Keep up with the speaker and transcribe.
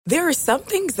There are some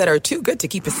things that are too good to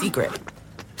keep a secret.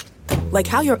 Like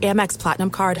how your Amex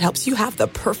Platinum card helps you have the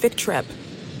perfect trip.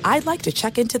 I'd like to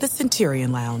check into the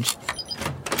Centurion Lounge.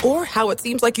 Or how it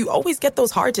seems like you always get those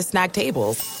hard-to-snag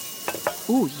tables.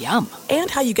 Ooh, yum.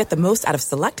 And how you get the most out of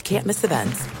select can't-miss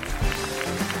events.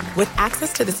 With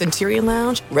access to the Centurion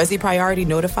Lounge, Resi Priority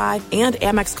Notified, and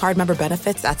Amex card member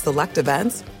benefits at select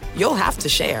events, you'll have to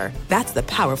share. That's the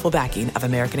powerful backing of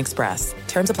American Express.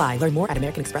 Terms apply. Learn more at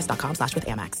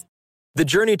americanexpress.com/withAmex. The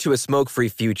journey to a smoke-free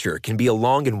future can be a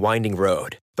long and winding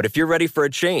road. But if you're ready for a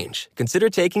change, consider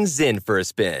taking Zyn for a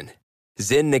spin.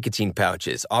 Zyn nicotine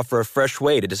pouches offer a fresh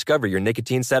way to discover your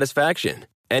nicotine satisfaction.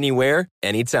 Anywhere,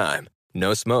 anytime.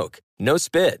 No smoke, no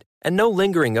spit, and no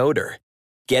lingering odor.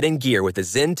 Get in gear with the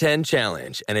Zyn 10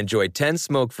 Challenge and enjoy 10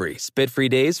 smoke-free, spit-free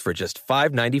days for just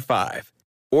 $5.95.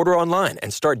 Order online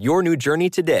and start your new journey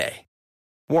today.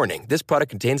 Warning, this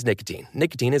product contains nicotine.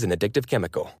 Nicotine is an addictive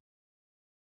chemical.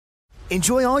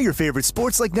 Enjoy all your favorite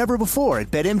sports like never before at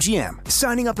BetMGM.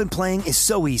 Signing up and playing is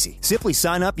so easy. Simply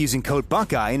sign up using code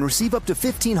Buckeye and receive up to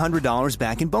 $1,500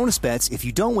 back in bonus bets if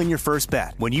you don't win your first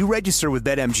bet. When you register with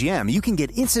BetMGM, you can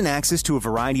get instant access to a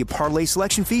variety of parlay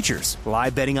selection features,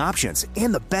 live betting options,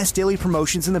 and the best daily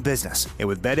promotions in the business. And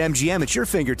with BetMGM at your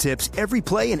fingertips, every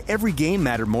play and every game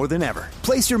matter more than ever.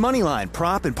 Place your moneyline,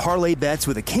 prop, and parlay bets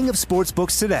with the king of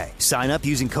sportsbooks today. Sign up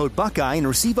using code Buckeye and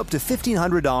receive up to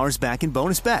 $1,500 back in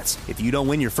bonus bets if you don't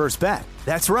win your first bet.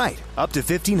 That's right, up to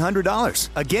 $1,500.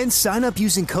 Again, sign up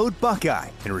using code Buckeye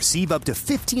and receive up to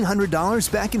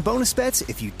 $1,500 back in bonus bets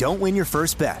if you don't win your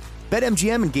first bet.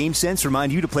 BetMGM and GameSense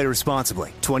remind you to play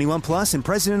responsibly. 21 plus and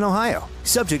present in Ohio.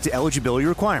 Subject to eligibility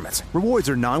requirements. Rewards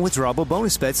are non-withdrawable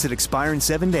bonus bets that expire in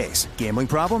 7 days. Gambling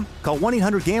problem? Call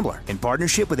 1-800-GAMBLER in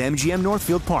partnership with MGM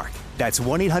Northfield Park. That's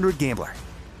 1-800-GAMBLER.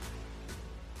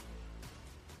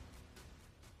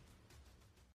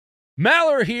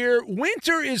 Maller here.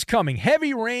 Winter is coming.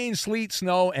 Heavy rain, sleet,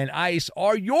 snow, and ice.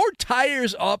 Are your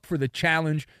tires up for the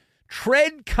challenge?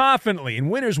 Tread confidently in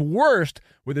winter's worst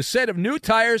with a set of new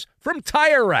tires from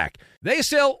Tire Rack. They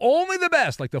sell only the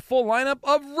best, like the full lineup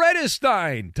of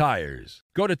Redestein tires.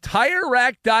 Go to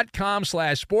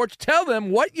TireRack.com/sports. Tell them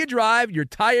what you drive. Your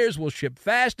tires will ship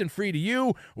fast and free to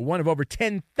you. One of over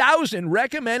 10,000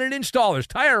 recommended installers.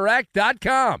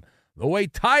 TireRack.com. The way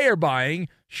tire buying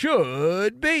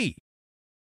should be.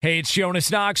 Hey, it's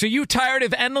Jonas Knox. Are you tired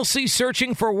of endlessly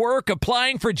searching for work,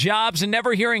 applying for jobs, and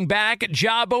never hearing back?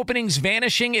 Job openings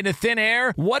vanishing into thin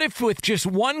air? What if with just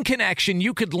one connection,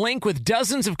 you could link with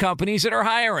dozens of companies that are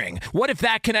hiring? What if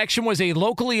that connection was a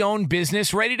locally owned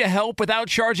business ready to help without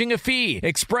charging a fee?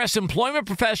 Express Employment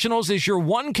Professionals is your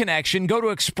one connection. Go to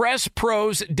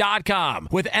expresspros.com.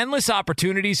 With endless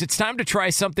opportunities, it's time to try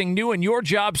something new in your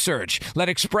job search. Let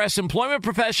Express Employment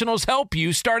Professionals help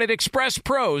you. Start at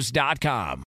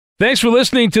expresspros.com. Thanks for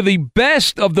listening to the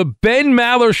Best of the Ben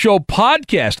Maller Show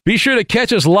podcast. Be sure to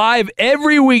catch us live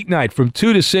every weeknight from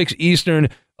 2 to 6 Eastern,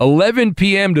 11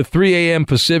 p.m. to 3 a.m.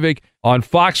 Pacific on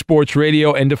Fox Sports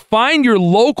Radio. And to find your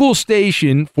local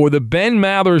station for the Ben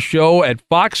Maller Show at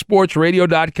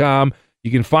foxsportsradio.com,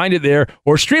 you can find it there,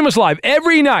 or stream us live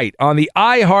every night on the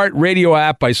iHeartRadio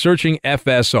app by searching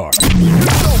FSR.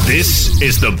 This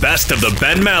is the Best of the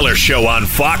Ben Maller Show on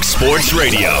Fox Sports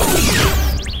Radio.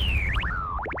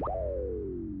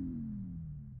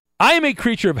 I am a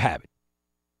creature of habit.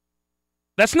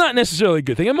 That's not necessarily a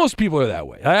good thing, and most people are that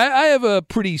way. I have a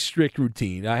pretty strict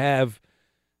routine. I have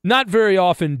not very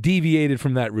often deviated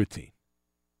from that routine.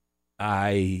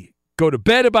 I go to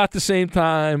bed about the same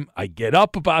time. I get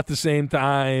up about the same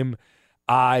time.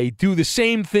 I do the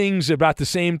same things about the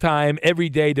same time every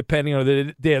day, depending on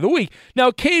the day of the week. Now,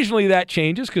 occasionally that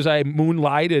changes because I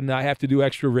moonlight and I have to do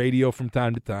extra radio from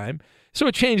time to time. So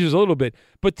it changes a little bit.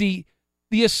 But the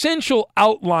essential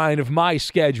outline of my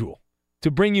schedule to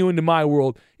bring you into my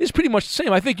world is pretty much the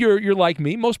same. I think you're like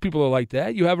me. Most people are like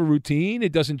that. You have a routine.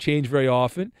 It doesn't change very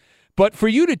often. But for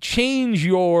you to change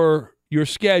your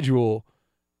schedule,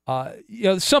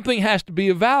 something has to be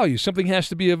of value. Something has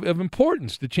to be of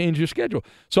importance to change your schedule.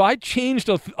 So I changed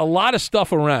a lot of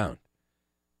stuff around,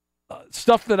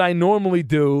 stuff that I normally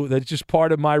do that's just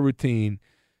part of my routine,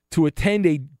 to attend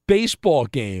a baseball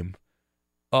game.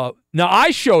 Now,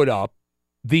 I showed up.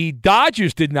 The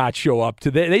Dodgers did not show up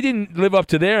to they didn't live up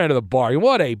to their end of the bargain.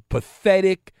 What a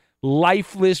pathetic,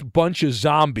 lifeless bunch of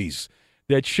zombies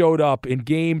that showed up in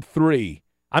Game 3.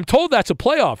 I'm told that's a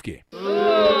playoff game.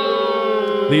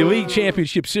 The League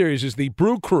Championship Series is the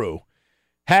Brew Crew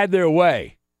had their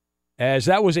way, as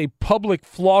that was a public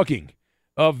flogging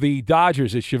of the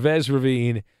Dodgers at Chavez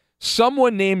Ravine.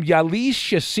 Someone named Jhoulys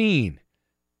Chacin,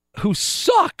 who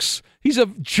sucks. He's a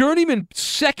journeyman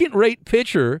second-rate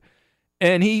pitcher,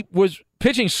 and he was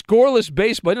pitching scoreless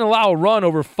baseball. Didn't allow a run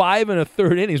over 5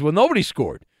 1/3 innings. Well, nobody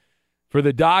scored for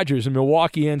the Dodgers, and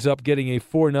Milwaukee ends up getting a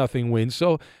 4-0 win.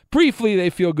 So briefly, they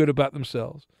feel good about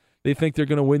themselves. They think they're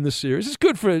going to win the series. It's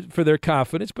good for their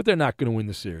confidence, but they're not going to win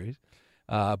the series.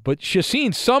 But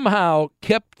Chacin somehow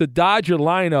kept the Dodger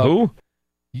lineup. Who?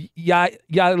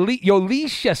 Yoeli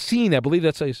Chacin, I believe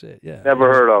that's how you say it. Yeah. Never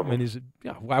heard of him. And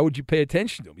why would you pay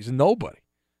attention to him? He's a nobody.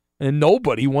 And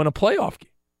nobody won a playoff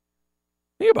game.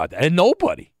 Think about that. And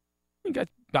nobody. He got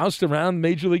bounced around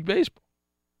Major League Baseball.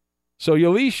 So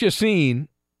Yoeli Chacin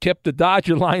kept the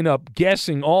Dodger lineup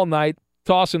guessing all night,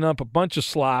 tossing up a bunch of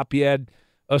slop. He had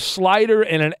a slider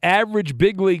and an average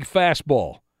big league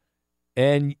fastball.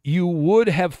 And you would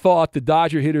have thought the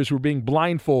Dodger hitters were being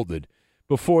blindfolded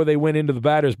before they went into the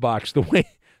batter's box, the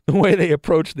way they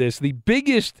approached this. The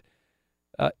biggest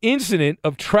incident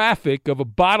of traffic, of a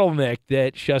bottleneck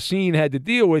that Chacin had to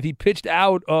deal with, he pitched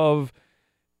out of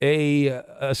a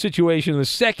situation in the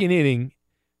second inning,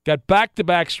 got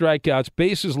back-to-back strikeouts,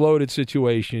 bases loaded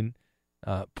situation.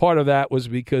 Part of that was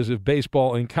because of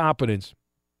baseball incompetence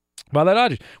by the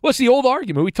Dodgers. Well, it's the old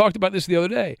argument. We talked about this the other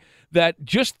day, that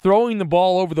just throwing the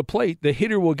ball over the plate, the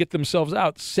hitter will get themselves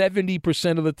out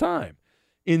 70% of the time.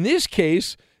 In this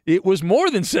case, it was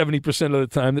more than 70% of the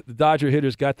time that the Dodger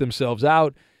hitters got themselves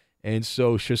out, and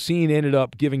so Chacin ended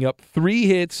up giving up 3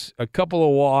 hits, a couple of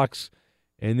walks,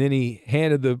 and then he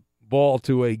handed the ball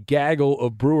to a gaggle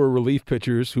of Brewer relief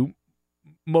pitchers who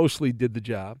mostly did the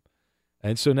job.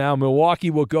 And so now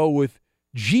Milwaukee will go with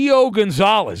Gio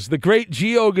Gonzalez, the great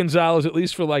Gio Gonzalez, at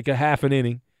least for like a half an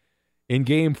inning in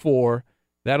Game 4.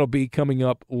 That'll be coming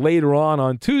up later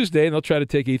on Tuesday, and they'll try to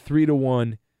take a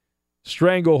 3-1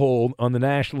 stranglehold on the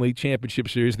National League Championship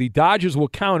Series. The Dodgers will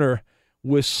counter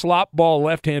with slop ball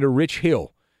left-hander Rich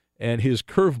Hill and his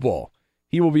curveball.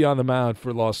 He will be on the mound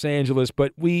for Los Angeles,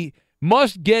 but we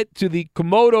must get to the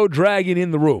Komodo dragon in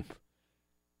the room.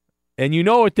 And you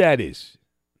know what that is.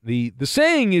 The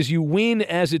saying is you win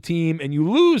as a team and you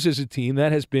lose as a team.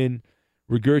 That has been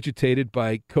regurgitated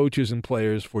by coaches and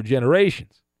players for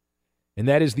generations. And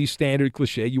that is the standard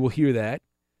cliche. You will hear that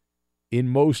in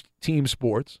most team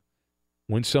sports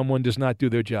when someone does not do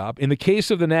their job. In the case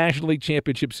of the National League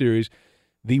Championship Series,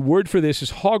 the word for this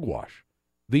is hogwash.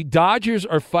 The Dodgers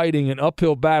are fighting an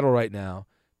uphill battle right now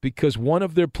because one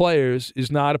of their players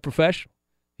is not a professional.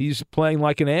 He's playing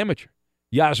like an amateur.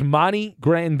 Yasmani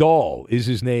Grandal is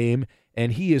his name,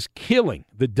 and he is killing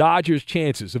the Dodgers'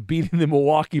 chances of beating the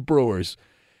Milwaukee Brewers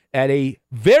at a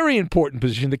very important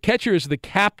position. The catcher is the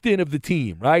captain of the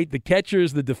team, right? The catcher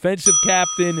is the defensive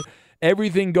captain.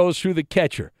 Everything goes through the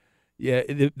catcher. Yeah,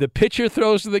 the pitcher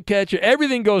throws to the catcher.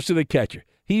 Everything goes to the catcher.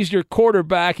 He's your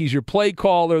quarterback. He's your play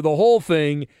caller, the whole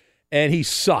thing, and he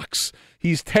sucks.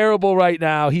 He's terrible right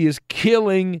now. He is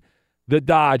killing the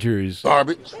Dodgers.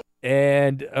 Garbage.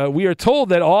 And we are told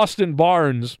that Austin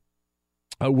Barnes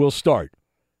will start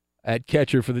at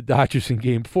catcher for the Dodgers in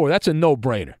Game 4. That's a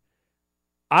no-brainer.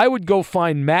 I would go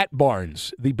find Matt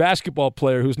Barnes, the basketball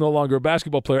player who's no longer a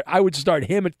basketball player. I would start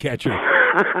him at catcher.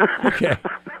 Okay,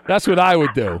 that's what I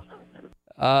would do.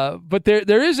 But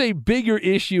there is a bigger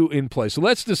issue in play. So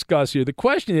let's discuss here. The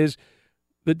question is,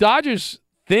 the Dodgers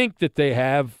think that they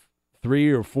have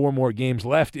 3 or 4 more games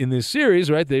left in this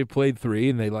series, right? They've played 3,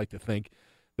 and they like to think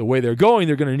the way they're going,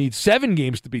 they're going to need 7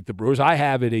 games to beat the Brewers. I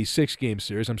have it a 6-game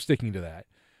series. I'm sticking to that.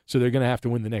 So they're going to have to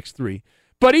win the next 3.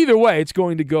 But either way, it's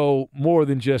going to go more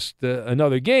than just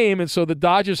another game, and so the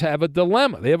Dodgers have a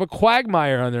dilemma. They have a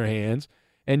quagmire on their hands,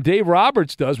 and Dave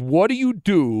Roberts does. What do you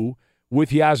do with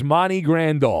Yasmani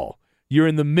Grandal? You're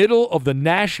in the middle of the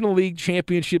National League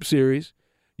Championship Series.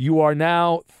 You are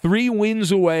now 3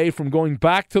 wins away from going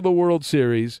back to the World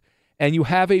Series, and you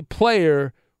have a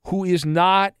player who is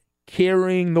not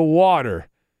carrying the water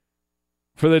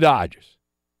for the Dodgers.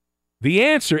 The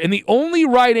answer, and the only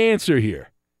right answer here,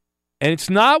 and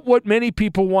it's not what many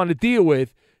people want to deal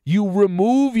with, you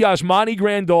remove Yasmani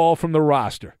Grandal from the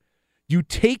roster. You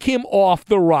take him off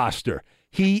the roster.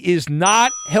 He is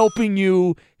not helping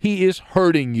you. He is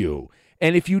hurting you.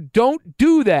 And if you don't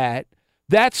do that,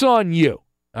 that's on you.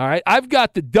 All right? I've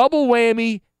got the double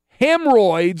whammy,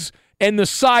 hemorrhoids, and the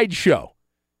sideshow.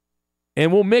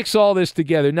 And we'll mix all this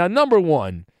together. Now, number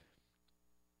one,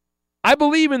 I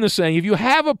believe in the saying, if you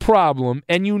have a problem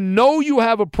and you know you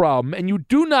have a problem and you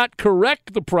do not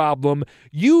correct the problem,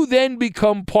 you then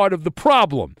become part of the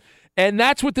problem. And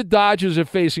that's what the Dodgers are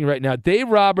facing right now. Dave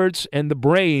Roberts and the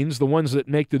brains, the ones that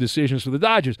make the decisions for the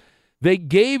Dodgers, they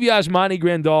gave Yasmani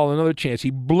Grandal another chance. He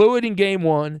blew it in Game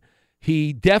 1.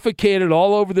 He defecated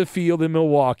all over the field in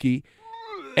Milwaukee.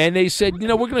 And they said, we're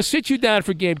going to sit you down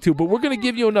for game 2, but we're going to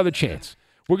give you another chance.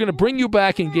 We're going to bring you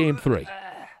back in game 3.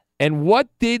 And what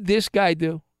did this guy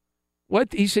do?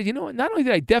 He said, what? Not only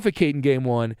did I defecate in game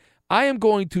 1, I am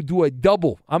going to do a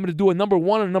double. I'm going to do a number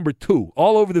 1 and a number 2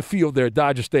 all over the field there at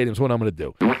Dodger Stadium is what I'm going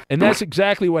to do. And that's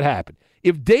exactly what happened.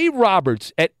 If Dave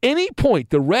Roberts at any point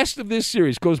the rest of this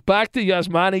series goes back to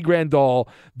Yasmani Grandal,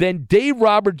 then Dave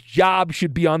Roberts' job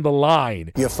should be on the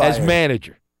line as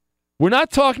manager. We're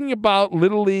not talking about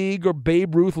Little League or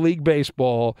Babe Ruth League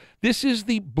baseball. This is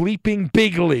the bleeping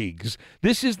big leagues.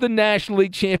 This is the National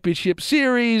League Championship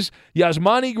Series.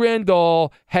 Yasmani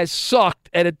Grandal has sucked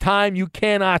at a time you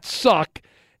cannot suck,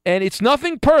 and it's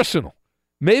nothing personal.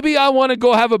 Maybe I want to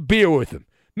go have a beer with him.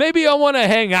 Maybe I want to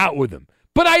hang out with him.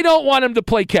 But I don't want him to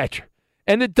play catcher.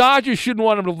 And the Dodgers shouldn't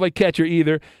want him to play catcher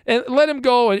either. And let him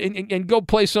go and go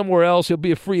play somewhere else. He'll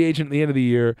be a free agent at the end of the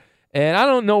year. And I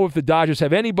don't know if the Dodgers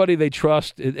have anybody they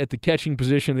trust at the catching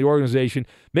position of the organization.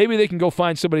 Maybe they can go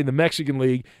find somebody in the Mexican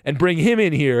League and bring him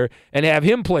in here and have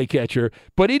him play catcher.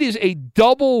 But it is a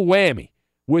double whammy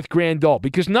with Grandal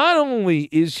because not only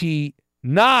is he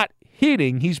not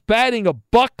hitting, he's batting a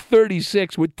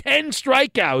 .136 with 10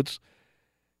 strikeouts.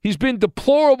 He's been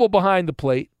deplorable behind the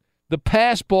plate. The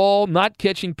pass ball, not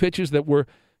catching pitches that were,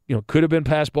 could have been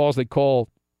pass balls they call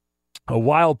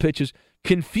wild pitches.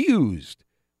 Confused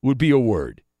would be a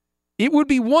word. It would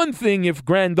be one thing if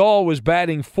Grandal was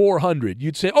batting .400.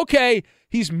 You'd say, okay,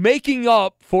 he's making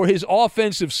up for his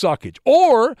offensive suckage.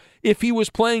 Or if he was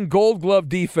playing Gold Glove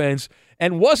defense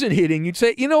and wasn't hitting, you'd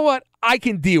say, you know what, I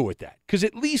can deal with that because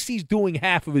at least he's doing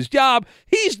half of his job.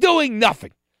 He's doing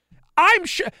nothing. I'm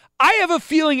sure. I have a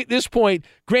feeling at this point,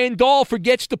 Grandal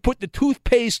forgets to put the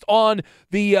toothpaste on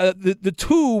the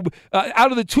tube out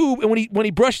of the tube, and when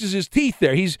he brushes his teeth,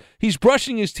 there he's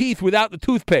brushing his teeth without the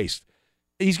toothpaste.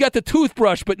 He's got the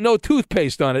toothbrush, but no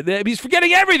toothpaste on it. He's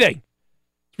forgetting everything.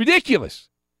 It's ridiculous.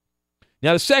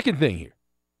 Now the second thing here,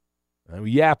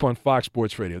 we yap on Fox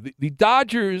Sports Radio. The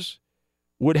Dodgers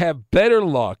would have better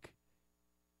luck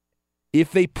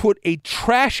if they put a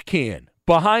trash can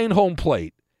behind home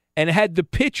plate and had the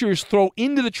pitchers throw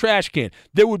into the trash can.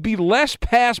 There would be less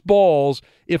pass balls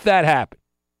if that happened.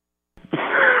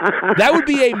 That would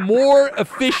be a more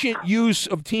efficient use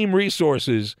of team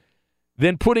resources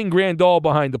than putting Grandal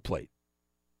behind the plate.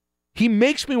 He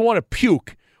makes me want to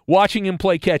puke watching him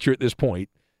play catcher at this point.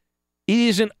 It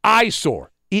is an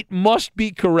eyesore. It must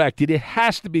be corrected. It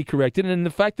has to be corrected. And the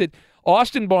fact that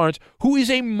Austin Barnes, who is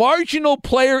a marginal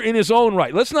player in his own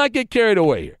right, let's not get carried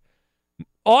away here.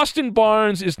 Austin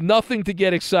Barnes is nothing to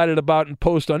get excited about and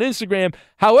post on Instagram.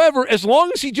 However, as long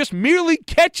as he just merely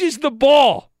catches the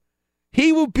ball,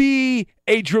 he will be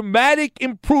a dramatic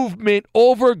improvement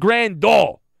over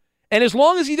Grandal. And as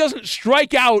long as he doesn't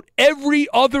strike out every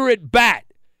other at bat,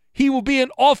 he will be an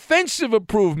offensive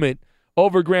improvement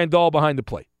over Grandal behind the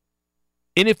plate.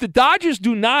 And if the Dodgers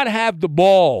do not have the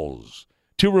balls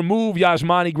to remove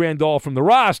Yasmani Grandal from the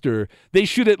roster, they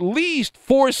should at least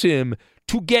force him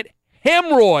to get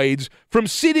hemorrhoids from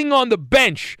sitting on the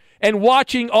bench and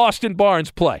watching Austin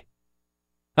Barnes play.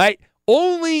 Right?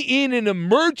 Only in an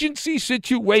emergency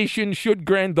situation should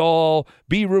Grandal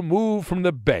be removed from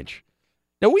the bench.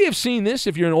 Now, we have seen this.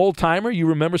 If you're an old-timer, you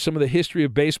remember some of the history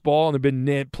of baseball, and there have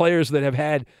been players that have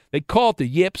had, they call it the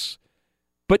yips,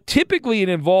 but typically it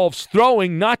involves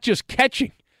throwing, not just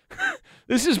catching.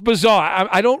 This is bizarre.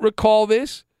 I don't recall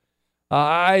this.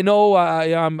 I know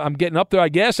I'm getting up there, I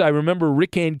guess. I remember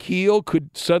Rick Ankiel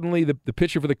could suddenly, the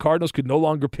pitcher for the Cardinals, could no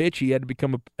longer pitch. He had to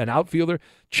become an outfielder.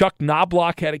 Chuck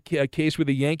Knobloch had a case with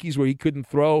the Yankees where he couldn't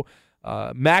throw.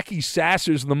 Mackie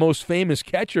Sasser's the most famous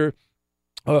catcher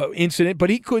incident, but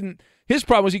he couldn't. His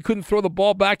problem was he couldn't throw the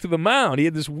ball back to the mound. He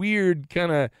had this weird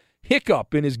kind of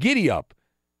hiccup in his giddy-up.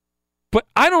 But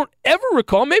I don't ever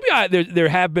recall, maybe there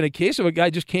have been a case of a guy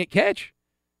just can't catch.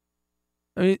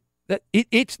 I mean,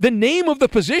 it's the name of the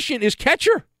position is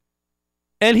catcher,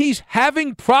 and he's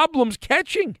having problems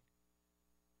catching.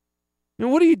 I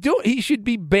mean, what are you doing? He should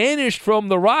be banished from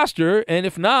the roster, and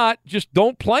if not, just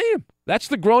don't play him. That's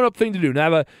the grown-up thing to do.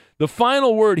 Now, the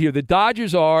final word here, the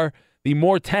Dodgers are the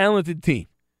more talented team,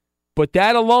 but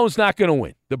that alone's not going to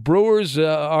win. The Brewers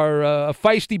are a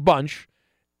feisty bunch,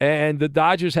 and the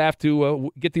Dodgers have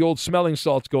to get the old smelling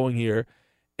salts going here.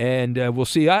 And we'll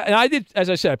see. I did, as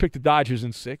I said, I picked the Dodgers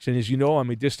in 6. And as you know, I'm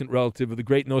a distant relative of the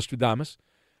great Nostradamus.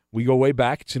 We go way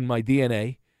back. It's in my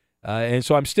DNA. And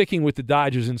so I'm sticking with the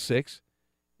Dodgers in 6.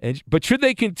 But should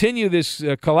they continue this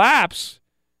collapse,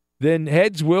 then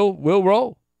heads will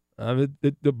roll.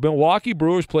 The Milwaukee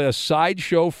Brewers play a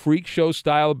sideshow, freak show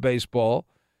style of baseball.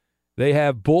 They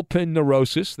have bullpen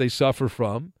neurosis they suffer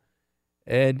from.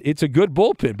 And it's a good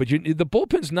bullpen, but the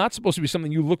bullpen's not supposed to be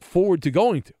something you look forward to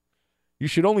going to. You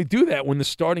should only do that when the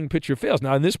starting pitcher fails.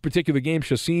 Now, in this particular game,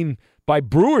 Chacin, by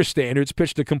Brewer standards,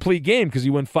 pitched a complete game because he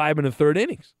went 5 1/3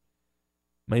 innings.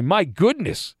 I mean, my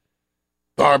goodness.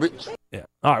 Garbage. Yeah.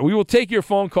 All right, we will take your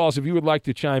phone calls if you would like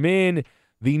to chime in.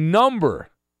 The number,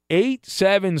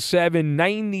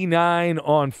 877-99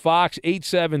 on Fox,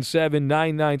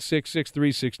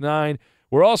 877-996-6369.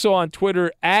 We're also on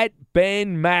Twitter,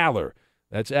 @Ben Maller.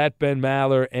 That's @Ben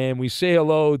Maller. And we say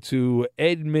hello to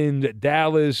Edmund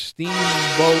Dallas,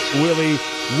 Steamboat Willie,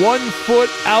 1 foot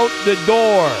out the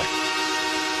door.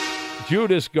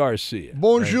 Judas Garcia.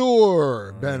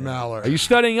 Bonjour, Ben Maller. Are you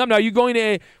studying up now? Are you going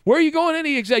to where are you going?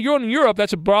 You're in Europe.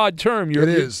 That's a broad term. It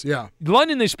is, yeah.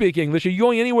 London, they speak English. Are you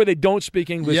going anywhere they don't speak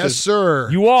English? Yes,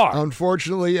 sir. You are.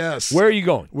 Unfortunately, yes. Where are you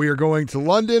going? We are going to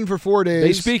London for 4 days.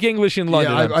 They speak English in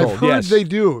London. Yeah, I've heard yes. they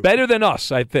do. Better than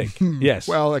us, I think. Yes.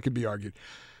 Well, that could be argued.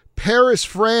 Paris,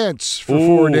 France for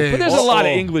 4 days. But there's a lot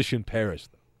of English in Paris,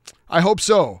 though. I hope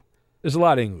so. There's a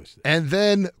lot of English there. And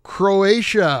then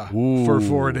Croatia for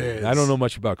 4 days. I don't know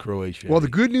much about Croatia. Well, the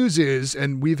good news is,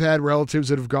 and we've had relatives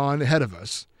that have gone ahead of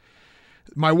us,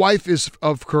 my wife is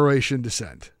of Croatian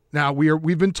descent. Now,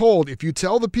 we've been told if you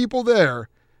tell the people there,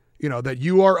 that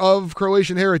you are of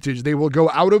Croatian heritage, they will go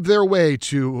out of their way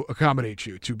to accommodate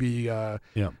you, to be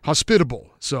hospitable.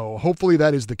 So hopefully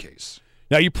that is the case.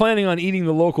 Now, are you planning on eating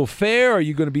the local fare? Are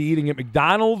you going to be eating at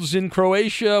McDonald's in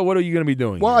Croatia? What are you going to be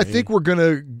doing? Well, I think we're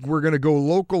gonna go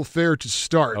local fare to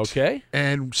start, okay,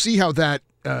 and see how that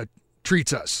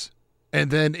treats us.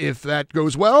 And then if that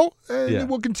goes well,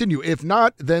 we'll continue. If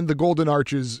not, then the Golden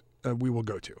Arches we will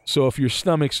go to. So if your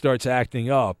stomach starts acting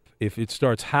up, if it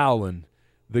starts howling,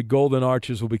 the Golden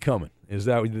Arches will be coming. Is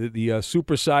that the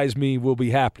Supersize Me will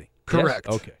be happening? Correct.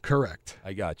 Yes? Okay. Correct.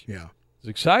 I got you. Yeah. It's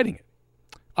exciting.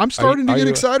 I'm starting to get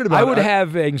excited about it. I would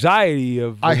have anxiety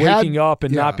of waking up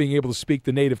and not being able to speak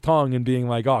the native tongue and being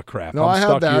like, oh, crap,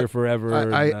 I'm stuck here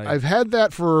forever. I've had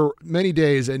that for many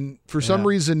days, and for some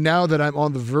reason now that I'm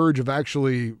on the verge of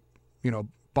actually,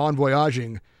 bon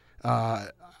voyaging,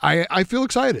 I feel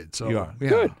excited. So you are. Yeah,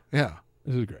 good. Yeah.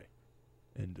 This is great.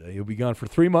 And he'll be gone for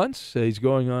 3 months. He's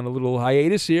going on a little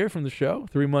hiatus here from the show.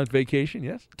 3-month vacation,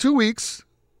 yes? 2 weeks.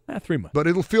 3 months. But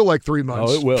it'll feel like 3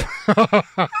 months. Oh, it will.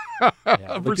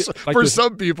 For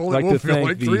some people, it will feel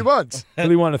like 3 months. I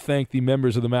really want to thank the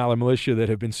members of the Maller Militia that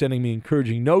have been sending me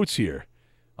encouraging notes here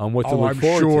on what to look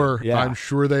forward to. I'm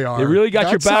sure they are. They really got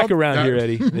your back around here,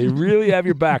 Eddie. They really have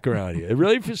your back around here. They're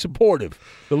really supportive.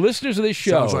 The listeners of this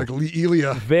show. Sounds like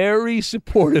Elia. Very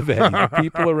supportive, Eddie. The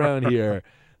people around here,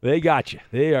 they got you.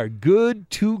 They are good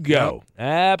to go. Yep.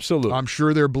 Absolutely. I'm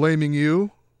sure they're blaming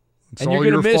you. It's and all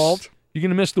your fault. You're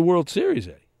going to miss the World Series,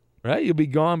 Eddie, right? You'll be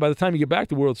gone. By the time you get back,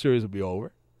 the World Series will be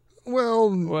over.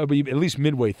 Well, it'll be at least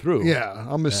midway through. Yeah,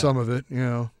 I'll miss some of it,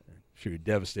 I'm sure you're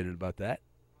devastated about that.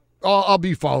 I'll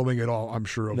be following it all, I'm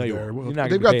sure, over there.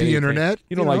 They've got the internet.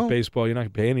 You don't like baseball. You're not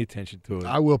going to pay any attention to it.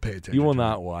 I will pay attention. You will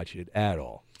not watch it at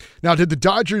all. Now, did the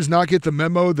Dodgers not get the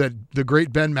memo that the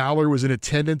great Ben Maller was in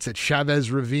attendance at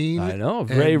Chavez Ravine? I know.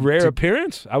 Very rare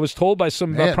appearance. I was told by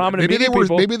some prominent media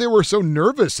people. Maybe they were so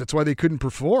nervous. That's why they couldn't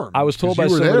perform. I was told by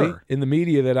somebody in the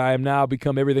media that I am now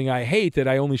become everything I hate, that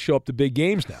I only show up to big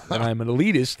games now. That I'm an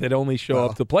elitist that only show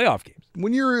up to playoff games.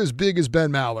 When you're as big as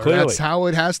Ben Maller, that's how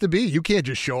it has to be. You can't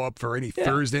just show up for any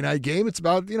Thursday night game. It's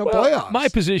about, playoffs. My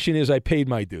position is I paid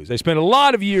my dues. I spent a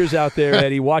lot of years out there,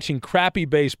 Eddie, watching crappy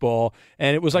baseball,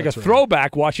 and it was like a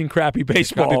throwback watching crappy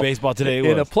baseball. Crappy baseball today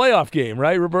in a playoff game,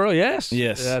 right, Roberto? Yes.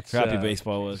 That's crappy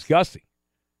baseball was disgusting.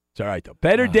 It's all right though.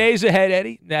 Better days ahead,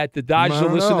 Eddie. That the Dodgers will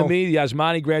listen to me.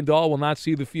 Yasmani Grandal will not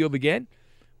see the field again.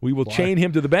 We will chain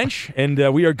him to the bench, and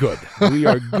we are good. We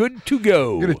are good to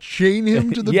go. You're going to chain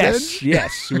him to the bench?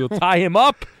 Yes. We'll tie him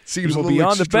up. Seems he will be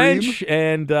on the bench,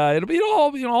 and it'll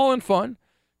be all in fun.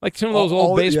 Like some of those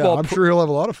old baseball. Yeah, I'm sure he'll have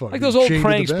a lot of fun. Like those old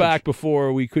pranks back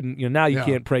before we couldn't. Now you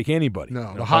can't prank anybody.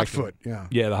 No, the hot foot. Yeah.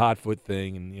 Yeah, the hot foot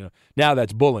thing, and now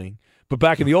that's bullying. But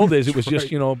back in the old days, it was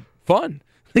just fun.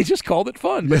 They just called it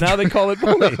fun, but now they call it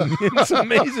bullying. It's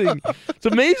amazing. It's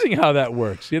amazing how that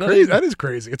works. Crazy. That is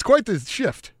crazy. It's quite the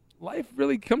shift. Life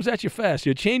really comes at you fast.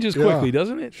 It changes quickly,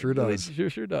 doesn't it? Sure does. It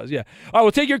sure does, yeah. All right,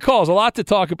 we'll take your calls. A lot to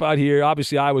talk about here.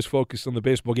 Obviously, I was focused on the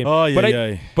baseball game. Oh,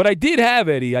 yeah, but I did have,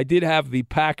 Eddie, the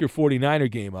Packer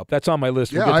 49er game up. That's on my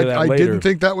list. We'll get to that later. I didn't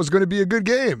think that was going to be a good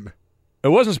game. It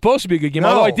wasn't supposed to be a good game. No.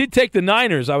 Although I did take the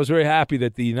Niners. I was very happy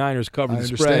that the Niners covered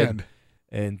the spread.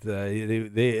 And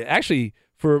they actually,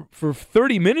 for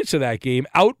 30 minutes of that game,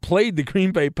 outplayed the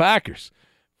Green Bay Packers.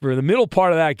 For the middle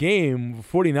part of that game,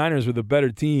 49ers were the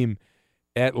better team.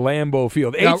 at Lambeau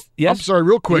Field. Now, Yes? I'm sorry,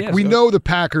 real quick. Yes, we know the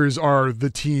Packers are the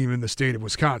team in the state of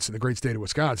Wisconsin, the great state of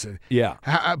Wisconsin. Yeah.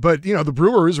 But, the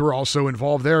Brewers were also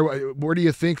involved there. Where do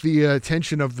you think the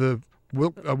attention of the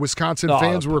Wisconsin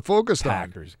fans were focused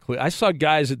Packers. on? I saw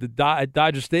guys at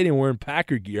Dodger Stadium wearing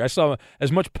Packer gear. I saw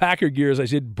as much Packer gear as I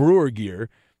did Brewer gear.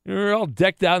 They were all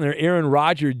decked out in their Aaron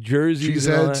Rodgers jerseys.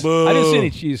 Cheeseheads. I didn't see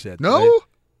any cheeseheads. No? Right?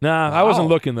 Nah, Wow. I wasn't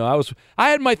looking, though. I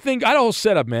had my thing. I had a whole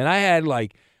setup, man.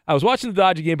 I was watching the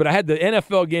Dodger game, but I had the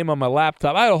NFL game on my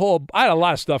laptop. I had a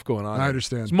lot of stuff going on. I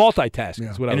understand. It's multitasking. Yeah.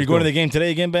 That's what I And was you're going to doing. the game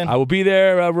today again, Ben? I will be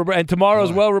there, and tomorrow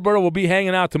as well, Roberto. We'll be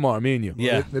hanging out tomorrow, me and you.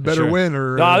 Yeah. They better sure. win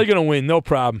or They're going to win, no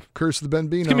problem. curse the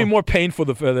Benbino. It's going to be more painful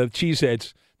for the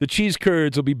cheeseheads. The cheese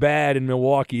curds will be bad in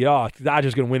Milwaukee. Oh, the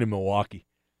Dodgers going to win in Milwaukee.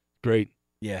 Great.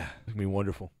 Yeah. It's going to be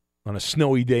wonderful on a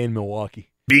snowy day in Milwaukee.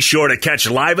 Be sure to catch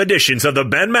live editions of the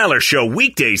Ben Maller Show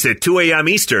weekdays at 2 a.m.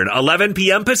 Eastern, 11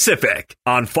 p.m. Pacific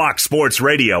on Fox Sports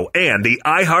Radio and the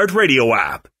iHeartRadio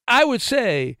app. I would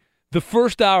say the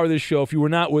first hour of this show, if you were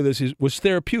not with us, was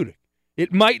therapeutic.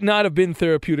 It might not have been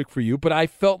therapeutic for you, but I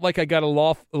felt like I got a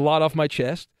lot off my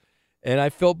chest, and I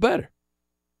felt better.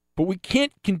 But we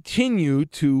can't continue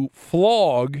to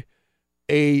flog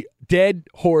a dead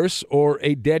horse or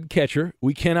a dead catcher.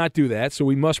 We cannot do that, so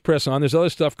we must press on. There's other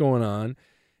stuff going on.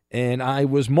 And I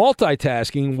was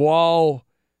multitasking while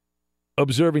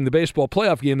observing the baseball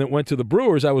playoff game that went to the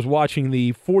Brewers. I was watching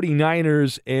the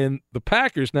 49ers and the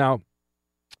Packers. Now,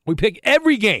 we pick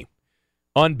every game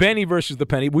on Benny versus the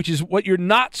Penny, which is what you're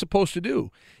not supposed to do.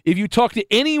 If you talk to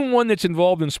anyone that's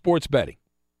involved in sports betting,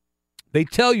 they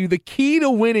tell you the key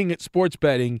to winning at sports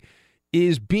betting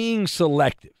is being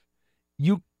selective.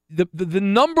 The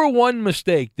number one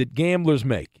mistake that gamblers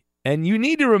make, and you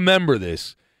need to remember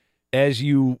this as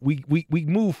we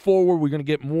move forward, we're going to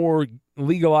get more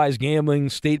legalized gambling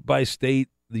state by state,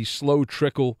 the slow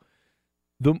trickle.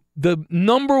 The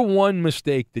number one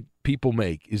mistake that people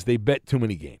make is they bet too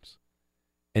many games.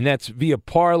 And that's via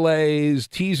parlays,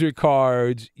 teaser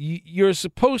cards. You're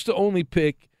supposed to only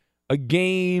pick a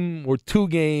game or two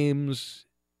games,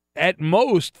 at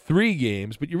most 3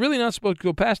 games, but you're really not supposed to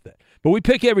go past that. But we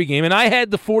pick every game, and I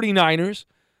had the 49ers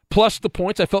plus the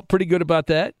points. I felt pretty good about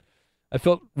that. I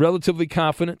felt relatively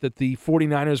confident that the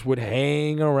 49ers would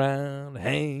hang around,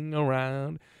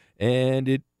 and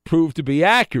it proved to be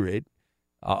accurate,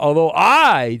 although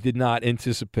I did not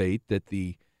anticipate that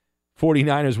the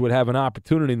 49ers would have an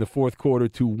opportunity in the fourth quarter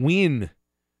to win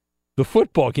the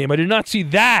football game. I did not see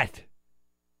that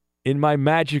in my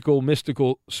magical,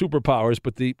 mystical superpowers,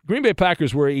 but the Green Bay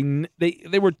Packers were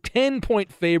they were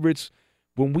 10-point favorites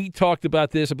when we talked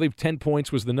about this. I believe 10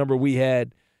 points was the number we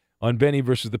had on Benny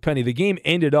versus the Penny. The game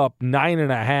ended up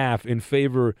 9.5 in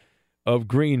favor of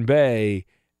Green Bay,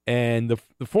 and the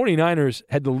 49ers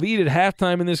had the lead at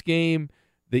halftime in this game.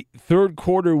 The third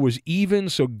quarter was even,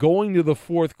 so going to the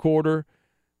fourth quarter,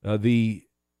 the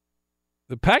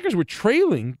Packers were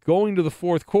trailing going to the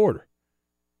fourth quarter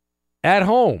at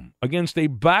home against a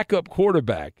backup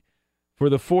quarterback for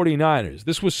the 49ers.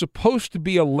 This was supposed to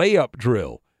be a layup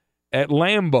drill at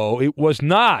Lambeau. It was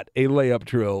not a layup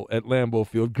drill at Lambeau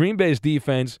Field. Green Bay's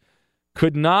defense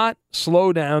could not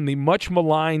slow down the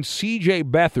much-maligned C.J.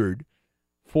 Beathard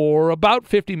for about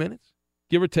 50 minutes,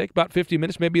 give or take, about 50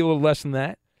 minutes, maybe a little less than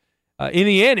that. In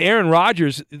the end, Aaron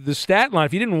Rodgers, the stat line,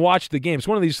 if you didn't watch the game, it's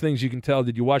one of these things you can tell,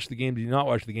 did you watch the game, did you not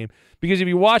watch the game? Because if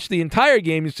you watch the entire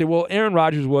game, you'd say, well, Aaron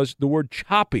Rodgers was, the word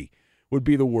choppy would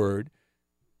be the word.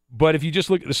 But if you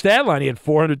just look at the stat line, he had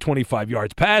 425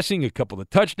 yards passing, a couple of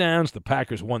touchdowns. The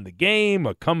Packers won the game,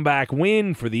 a comeback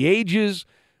win for the ages.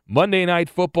 Monday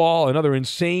Night Football, another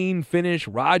insane finish.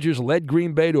 Rodgers led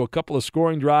Green Bay to a couple of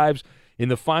scoring drives in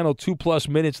the final 2+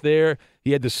 minutes there.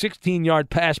 He had the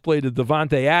 16-yard pass play to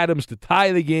Davante Adams to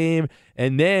tie the game.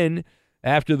 And then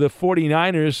after the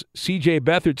 49ers, C.J.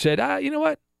 Beathard said, you know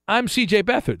what? I'm C.J.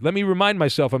 Beathard. Let me remind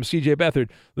myself I'm C.J.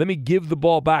 Beathard. Let me give the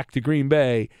ball back to Green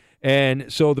Bay.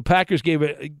 And so the Packers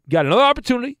got another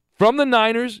opportunity from the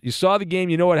Niners. You saw the game.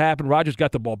 You know what happened. Rodgers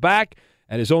got the ball back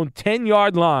at his own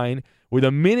 10-yard line with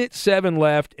 1:07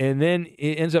 left, and then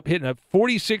it ends up hitting a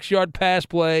 46-yard pass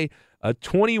play, a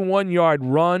 21-yard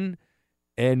run,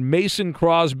 and Mason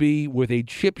Crosby with a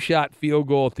chip shot field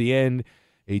goal at the end,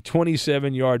 a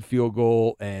 27-yard field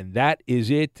goal, and that is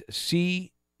it.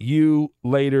 See you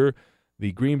later.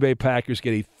 The Green Bay Packers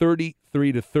get a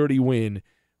 33-30 win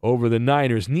over the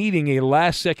Niners, needing a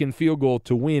last-second field goal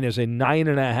to win as a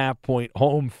 9.5-point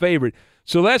home favorite.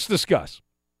 So let's discuss.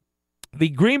 The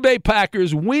Green Bay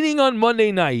Packers winning on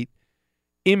Monday night,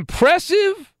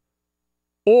 impressive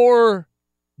or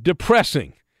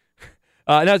depressing?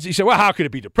 Now you say, well, how could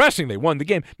it be depressing? They won the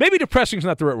game. Maybe depressing is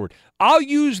not the right word. I'll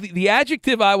use the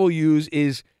adjective I will use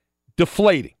is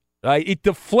deflating. Right? It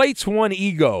deflates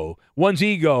one's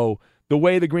ego, the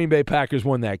way the Green Bay Packers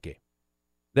won that game.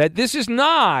 That this is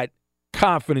not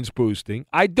confidence boosting.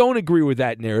 I don't agree with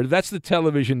that narrative. That's the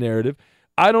television narrative.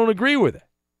 I don't agree with it.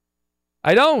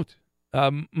 I don't.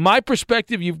 My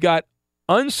perspective, you've got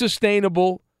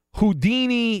unsustainable,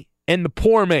 Houdini, and the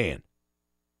poor man.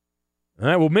 All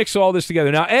right, we'll mix all this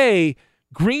together. Now,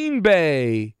 Green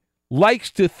Bay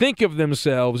likes to think of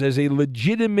themselves as a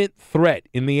legitimate threat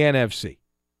in the NFC.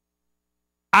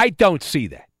 I don't see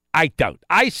that. I don't.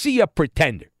 I see a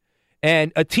pretender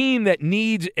and a team that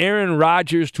needs Aaron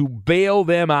Rodgers to bail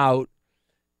them out.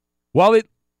 While it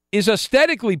is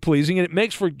aesthetically pleasing and it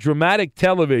makes for dramatic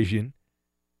television,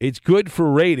 it's good for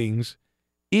ratings,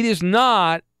 it is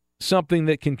not something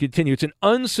that can continue. It's an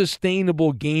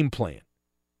unsustainable game plan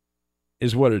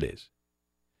is what it is.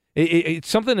 It's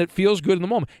something that feels good in the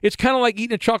moment. It's kind of like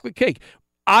eating a chocolate cake.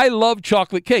 I love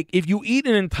chocolate cake. If you eat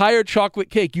an entire chocolate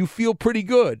cake, you feel pretty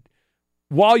good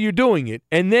while you're doing it.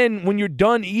 And then when you're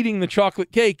done eating the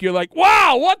chocolate cake, you're like,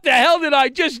 wow, what the hell did I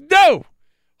just do?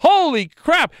 Holy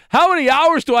crap. How many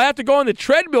hours do I have to go on the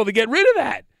treadmill to get rid of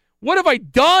that? What have I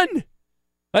done?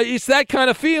 It's that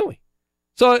kind of feeling.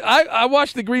 So I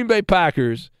watched the Green Bay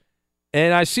Packers,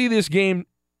 and I see this game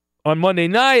on Monday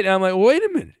night, and I'm like, wait a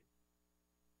minute.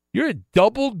 You're a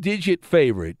double-digit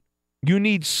favorite. You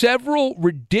need several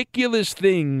ridiculous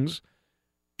things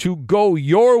to go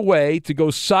your way, to go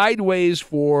sideways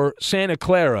for Santa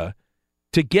Clara,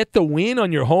 to get the win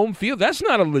on your home field. That's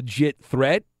not a legit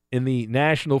threat in the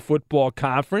National Football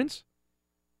Conference.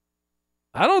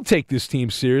 I don't take this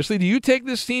team seriously. Do you take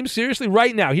this team seriously?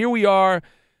 Right now, here we are.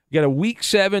 You got a Week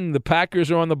 7. The Packers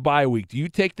are on the bye week. Do you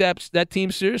take that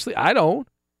team seriously? I don't.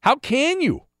 How can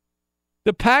you?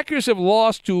 The Packers have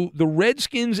lost to the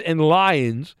Redskins and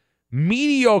Lions,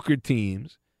 mediocre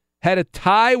teams, had a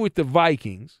tie with the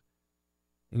Vikings.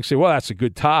 You can say, well, that's a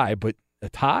good tie, but a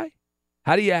tie?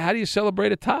 How do you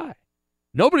celebrate a tie?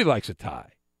 Nobody likes a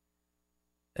tie.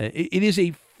 It is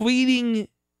a fleeting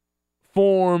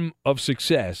form of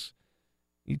success.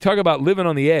 You talk about living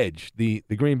on the edge, the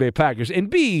Green Bay Packers. And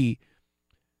B,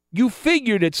 you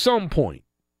figured at some point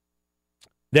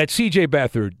that C.J.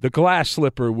 Beathard, the glass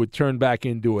slipper, would turn back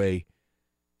into a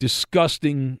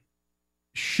disgusting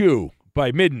shoe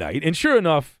by midnight. And sure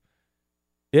enough,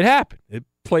 it happened. It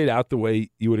played out the way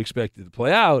you would expect it to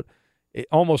play out,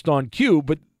 almost on cue.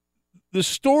 But the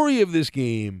story of this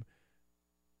game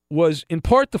was in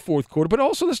part the fourth quarter, but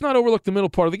also let's not overlook the middle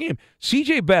part of the game.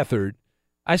 C.J. Beathard,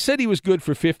 I said he was good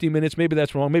for 50 minutes. Maybe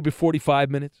that's wrong. Maybe 45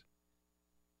 minutes.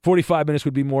 45 minutes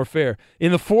would be more fair.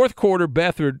 In the fourth quarter,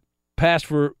 Beathard passed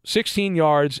for 16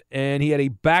 yards, and he had a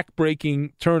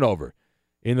back-breaking turnover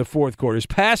in the fourth quarter. His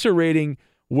passer rating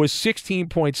was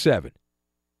 16.7.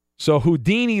 So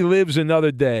Houdini lives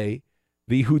another day.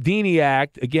 The Houdini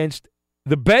act against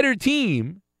the better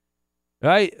team,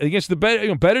 right? Against the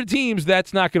better teams,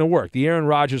 that's not going to work. The Aaron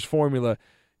Rodgers formula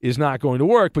is not going to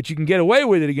work, but you can get away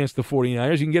with it against the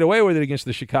 49ers. You can get away with it against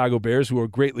the Chicago Bears, who are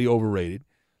greatly overrated.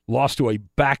 Lost to a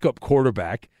backup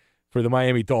quarterback for the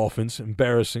Miami Dolphins.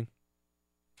 Embarrassing.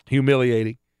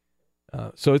 Humiliating.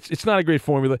 So it's not a great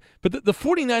formula. But the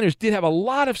 49ers did have a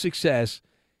lot of success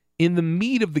in the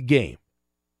meat of the game.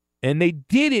 And they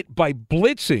did it by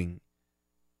blitzing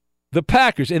the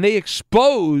Packers. And they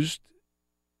exposed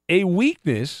a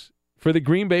weakness for the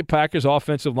Green Bay Packers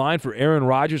offensive line, for Aaron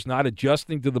Rodgers not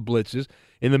adjusting to the blitzes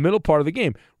in the middle part of the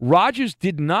game. Rodgers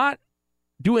did not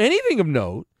do anything of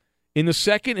note in the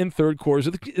second and third quarters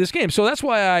of this game. So that's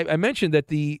why I mentioned that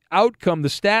the outcome, the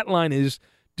stat line, is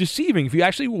deceiving. If you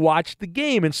actually watched the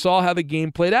game and saw how the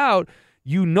game played out,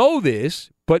 you know this,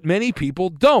 but many people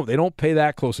don't. They don't pay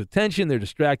that close attention. They're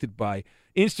distracted by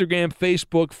Instagram,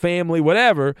 Facebook, family,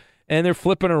 whatever, and they're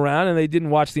flipping around, and they didn't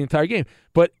watch the entire game.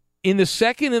 But in the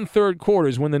second and third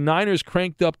quarters, when the Niners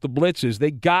cranked up the blitzes,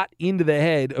 they got into the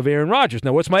head of Aaron Rodgers.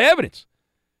 Now, what's my evidence?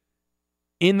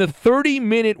 In the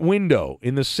 30-minute window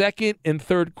in the second and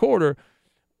third quarter,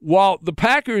 while the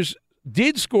Packers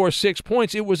did score 6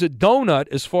 points, it was a donut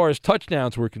as far as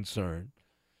touchdowns were concerned.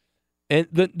 And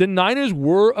the Niners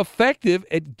were effective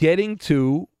at getting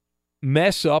to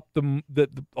mess up the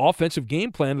offensive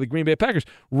game plan of the Green Bay Packers.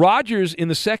 Rodgers, in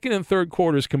the second and third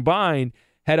quarters combined,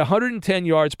 had 110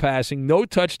 yards passing, no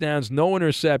touchdowns, no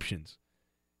interceptions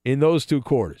in those two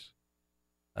quarters.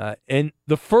 And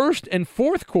the first and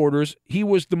fourth quarters, he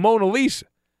was the Mona Lisa.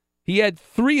 He had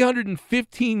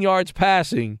 315 yards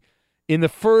passing in the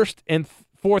first and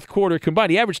fourth quarter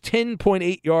combined. He averaged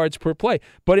 10.8 yards per play.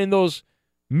 But in those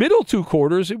Middle 2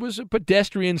 quarters, it was a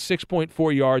pedestrian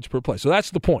 6.4 yards per play. So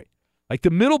that's the point. Like, the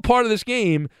middle part of this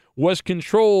game was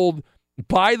controlled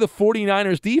by the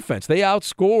 49ers defense. They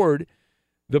outscored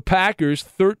the Packers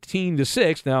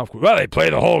 13-6. Now, well, they play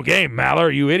the whole game,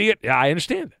 Maller, you idiot. Yeah, I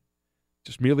understand that.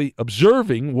 Just merely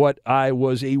observing what I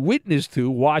was a witness to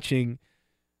watching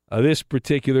this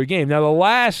particular game. Now, the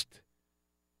last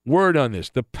word on this.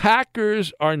 The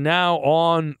Packers are now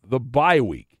on the bye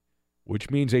week, which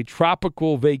means a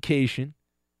tropical vacation,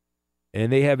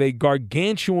 and they have a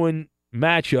gargantuan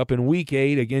matchup in Week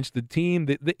 8 against the team,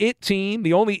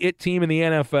 the only it team in the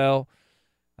NFL.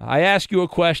 I ask you a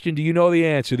question. Do you know the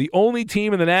answer? The only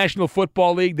team in the National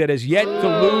Football League that has yet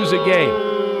to lose a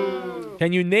game.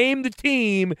 Can you name the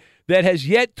team that has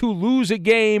yet to lose a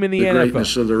game in the NFL? The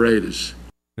greatness of the Raiders.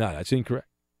 No, that's incorrect.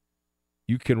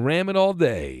 You can ram it all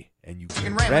day, and you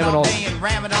can ram it all day and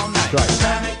ram it all night.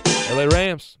 Right. LA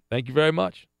Rams, thank you very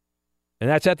much. And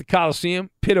that's at the Coliseum.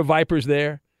 Pit of Vipers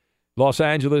there. Los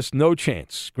Angeles, no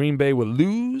chance. Green Bay will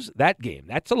lose that game.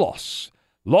 That's a loss.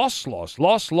 Loss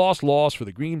for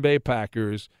the Green Bay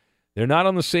Packers. They're not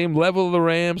on the same level of the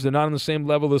Rams. They're not on the same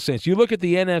level of the Saints. You look at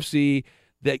the NFC,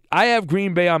 I have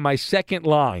Green Bay on my second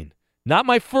line, not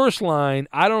my first line.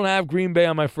 I don't have Green Bay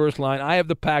on my first line. I have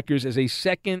the Packers as a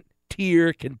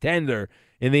second-tier contender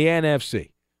in the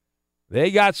NFC. They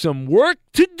got some work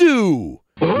to do.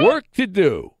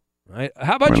 Right?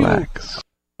 How about you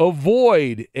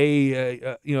avoid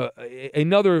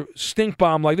another stink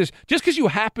bomb like this? Just because you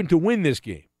happen to win this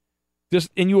game,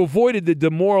 and you avoided the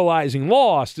demoralizing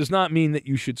loss, does not mean that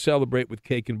you should celebrate with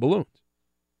cake and balloons.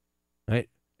 Right?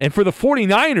 And for the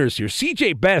 49ers here,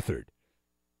 C.J. Beathard,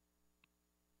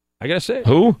 I got to say,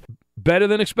 who? Better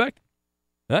than expected.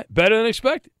 Right? Better than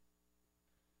expected.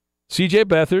 C.J.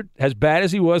 Beathard, as bad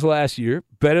as he was last year,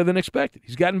 better than expected.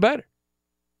 He's gotten better.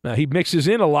 Now, he mixes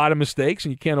in a lot of mistakes,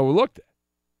 and you can't overlook that.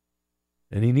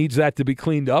 And he needs that to be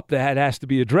cleaned up. That has to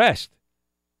be addressed.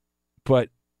 But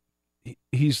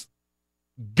he's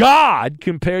God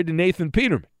compared to Nathan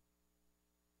Peterman.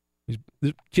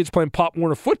 The kids playing Pop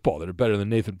Warner football that are better than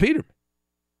Nathan Peterman.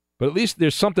 But at least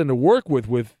there's something to work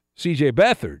with C.J.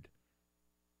 Beathard.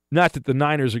 Not that the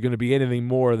Niners are going to be anything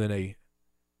more than a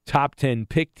top 10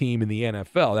 pick team in the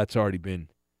NFL. That's already been,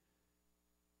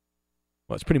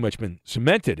 well, it's pretty much been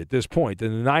cemented at this point.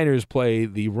 And the Niners play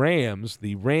the Rams.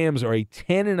 The Rams are a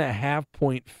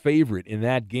 10.5-point favorite in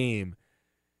that game.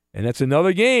 And that's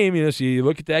another game. So you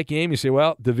look at that game, you say,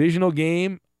 well, divisional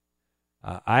game.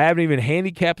 I haven't even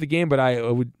handicapped the game, but I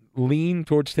would lean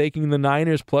towards taking the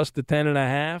Niners plus the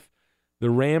 10.5. The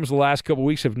Rams the last couple of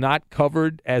weeks have not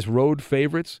covered as road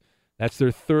favorites. That's their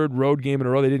third road game in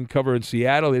a row. They didn't cover in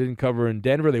Seattle. They didn't cover in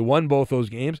Denver. They won both those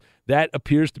games. That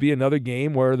appears to be another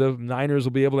game where the Niners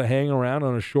will be able to hang around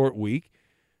on a short week,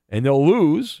 and they'll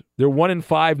lose. They're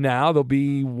 1-5 now. They'll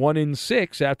be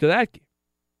 1-6 after that game.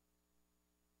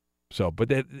 So,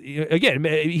 but again,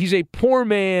 he's a poor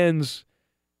man's.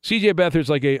 C.J. Beathard's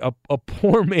like a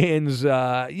poor man's.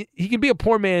 He can be a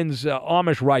poor man's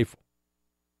Amish rifle.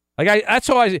 That's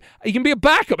how he can be a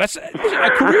backup. That's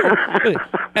a career.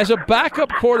 As a backup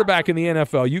quarterback in the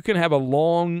NFL, you can have a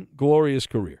long, glorious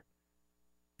career.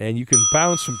 And you can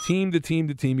bounce from team to team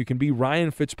to team. You can be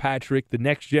Ryan Fitzpatrick, the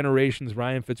next generation's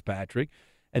Ryan Fitzpatrick.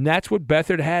 And that's what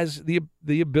Beathard has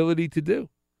the ability to do.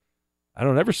 I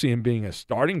don't ever see him being a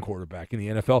starting quarterback in the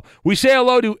NFL. We say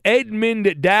hello to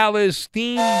Edmund Dallas,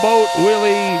 Steamboat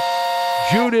Willie,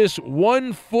 Judas,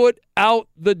 1 foot out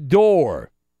the door.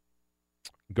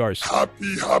 Garcia.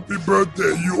 Happy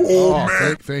birthday, you old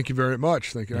man. Thank you very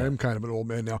much. Thank you. I am kind of an old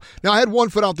man now. Now, I had 1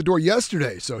 foot out the door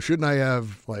yesterday, so shouldn't I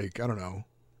have, I don't know,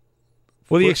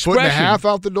 well, the expression, foot and a half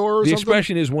out the door or something? The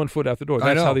expression is 1 foot out the door.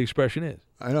 That's how the expression is.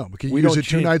 I know. But can you use it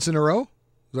 2 nights in a row?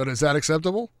 Is that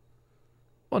acceptable?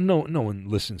 Well, no one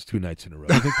listens 2 nights in a row.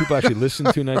 You think people actually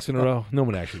listen 2 nights in a row? No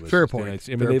one actually listens. Fair point. 2 nights.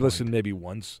 They listen maybe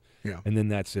once, and then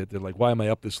that's it. They're like, why am I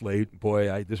up this late?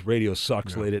 Boy, this radio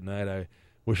sucks late at night. I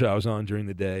wish I was on during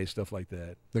the day, stuff like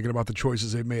that. Thinking about the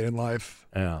choices they've made in life.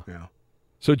 Yeah.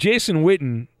 So Jason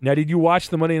Witten, now did you watch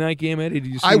the Monday night game, Eddie?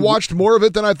 Did you see I watched more of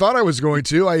it than I thought I was going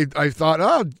to. I thought,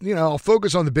 I'll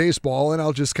focus on the baseball and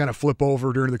I'll just kind of flip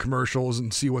over during the commercials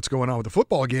and see what's going on with the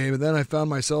football game. And then I found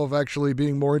myself actually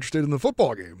being more interested in the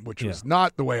football game, which was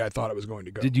not the way I thought it was going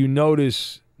to go. Did you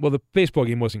notice, well, the baseball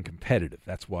game wasn't competitive.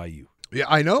 That's why you. Yeah,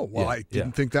 I know. Well, I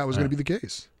didn't think that was going to be the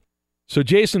case. So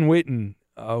Jason Witten,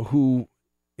 who,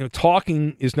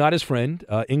 talking is not his friend.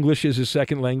 English is his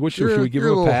second language. So should we give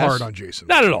him a pass? You're a little hard on Jason.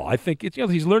 Not at all. I think it's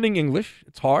he's learning English.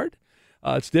 It's hard.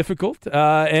 It's difficult. So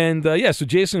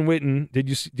Jason Witten,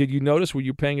 did you notice? Were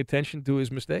you paying attention to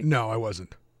his mistake? No, I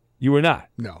wasn't. You were not?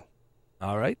 No.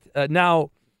 All right.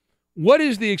 Now, what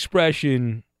is the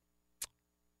expression,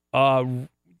 a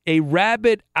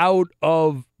rabbit out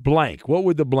of blank? What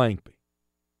would the blank be?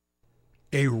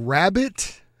 A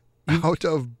rabbit out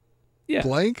of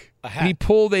blank? He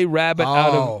pulled a rabbit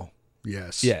out of...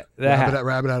 Yes. Yeah.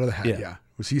 Rabbit out of the hat, yeah.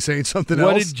 Was he saying something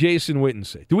else? What did Jason Witten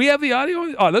say? Do we have the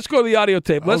audio? Oh, let's go to the audio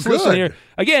tape. Let's listen here.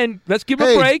 Again, let's give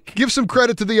a break. Give some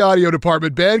credit to the audio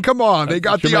department, Ben. Come on. They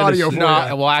got the audio for you.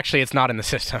 Well, actually, it's not in the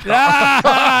system.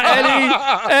 Eddie,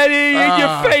 in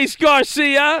your face,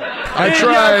 Garcia. I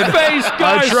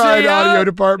tried, audio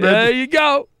department. There you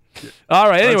go. All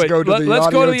right, anyway, let's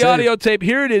go to the audio tape.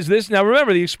 Here it is. Now,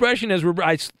 remember, the expression as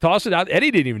I toss it out, Eddie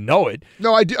didn't even know it.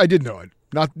 No, I did know it.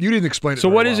 You didn't explain it. So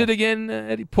what is it again,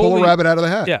 Eddie? Pull a rabbit out of the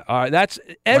hat. Yeah, all right. That's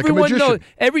everyone knows.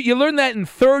 You learn that in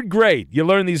third grade. You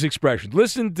learn these expressions.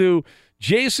 Listen to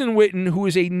Jason Witten, who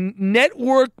is a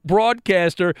network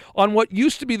broadcaster on what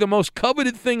used to be the most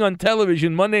coveted thing on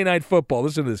television, Monday Night Football.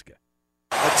 Listen to this guy.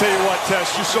 I'll tell you what,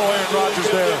 Tess, you saw Aaron Rodgers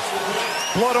there.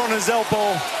 Blood on his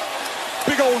elbow,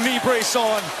 big old knee brace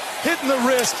on, hitting the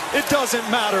wrist. It doesn't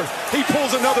matter. He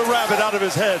pulls another rabbit out of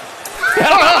his head.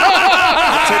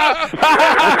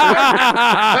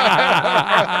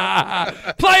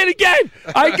 Play it again.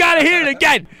 I gotta hear it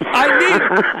again.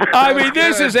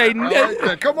 This is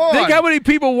come on. Think how many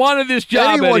people wanted this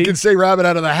job. Anyone can say rabbit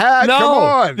out of the hat. No, come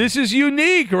on. This is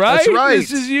unique, right? That's right.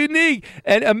 This is unique.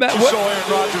 And you saw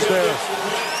Aaron Rodgers there.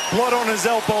 Blood on his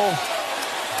elbow,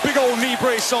 big old knee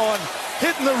brace on,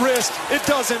 hitting the wrist. It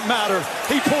doesn't matter.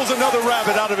 He pulls another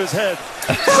rabbit out of his head.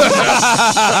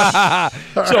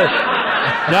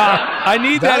 I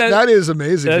need that. That is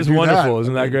amazing. That's wonderful,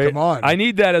 isn't that great? Come on. I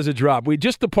need that as a drop.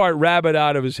 Just the part rabbit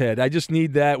out of his head. I just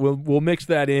need that. We'll mix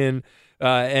that in.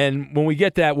 And when we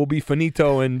get that, we'll be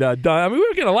finito and done.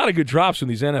 We're getting a lot of good drops from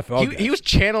these NFL guys. He was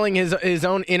channeling his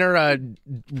own inner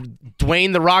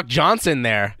Dwayne The Rock Johnson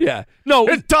there. Yeah. No.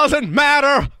 It doesn't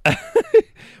matter.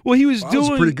 Well, he was That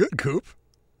doing... was pretty good, Coop.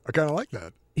 I kind of like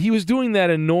that. He was doing that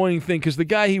annoying thing because the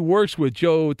guy he works with,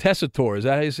 Joe Tessitore, is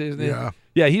that how you say his name? Yeah.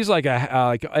 Yeah, he's like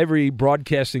every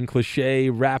broadcasting cliche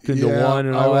wrapped into one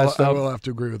and all that stuff. I will have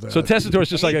to agree with that. So Tessitore is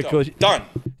just like a cliche. Done.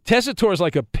 Tessitore is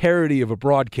like a parody of a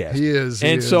broadcast. He is.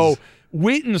 So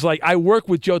Witten's like, I work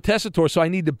with Joe Tessitore, so I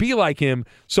need to be like him.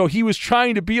 So he was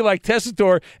trying to be like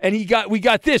Tessitore, and we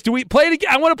got this. Do we play it again?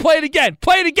 I want to play it again.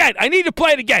 Play it again. I need to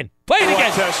play it again. Play it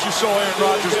again. Tess, you saw Aaron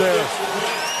Rodgers there.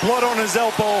 Blood on his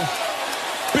elbow,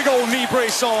 big old knee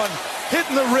brace on,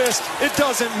 hitting the wrist. It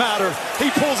doesn't matter. He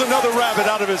pulls another rabbit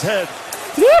out of his head.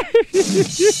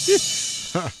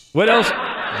 What else?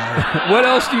 What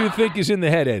else do you think is in the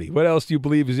head, Eddie? What else do you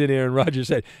believe is in Aaron Rodgers'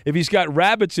 head? If he's got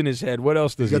rabbits in his head, what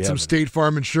else does he have? Got some State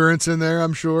Farm insurance in there,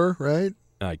 I'm sure, right?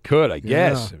 I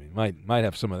guess. Yeah. Might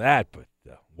have some of that, but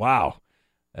wow,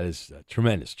 that is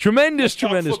tremendous. Tremendous.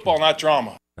 Football, not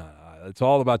drama. It's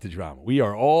all about the drama.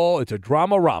 It's a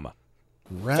drama-rama.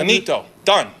 Finito.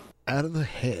 Done. Out of the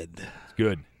head. It's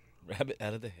good. Rabbit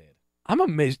out of the head. I'm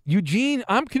amazed. Eugene,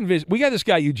 I'm convinced. We got this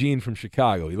guy, Eugene, from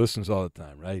Chicago. He listens all the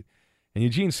time, right? And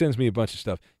Eugene sends me a bunch of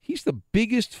stuff. He's the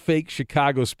biggest fake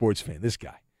Chicago sports fan, this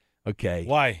guy. Okay.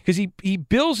 Why? Because he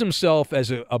bills himself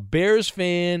as a Bears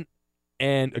fan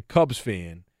and a Cubs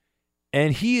fan,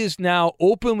 and he is now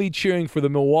openly cheering for the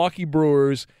Milwaukee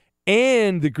Brewers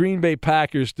and the Green Bay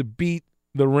Packers to beat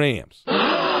the Rams.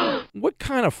 What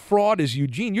kind of fraud is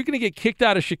Eugene? You're going to get kicked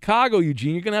out of Chicago,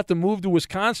 Eugene. You're going to have to move to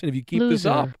Wisconsin if you keep this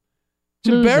up.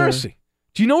 It's embarrassing.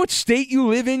 Do you know what state you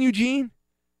live in, Eugene?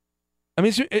 I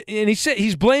mean, and he said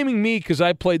he's blaming me because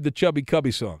I played the Chubby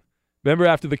Cubby song. Remember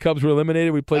after the Cubs were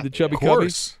eliminated, we played the Chubby Cubby?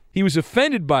 He was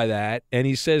offended by that, and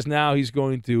he says now he's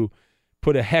going to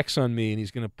put a hex on me, and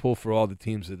he's going to pull for all the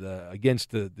teams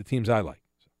against the teams I like.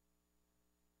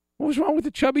 What was wrong with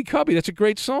the Chubby Cubby? That's a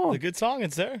great song. It's a good song.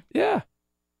 It's there. Yeah.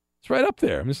 It's right up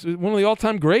there. I mean, it's one of the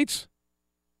all-time greats.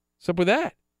 What's up with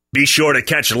that? Be sure to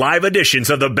catch live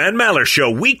editions of the Ben Maller Show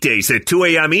weekdays at 2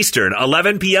 a.m. Eastern,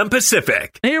 11 p.m.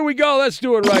 Pacific. Here we go. Let's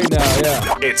do it right now.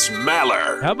 Yeah. It's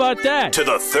Maller. How about that? To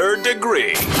the third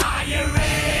degree.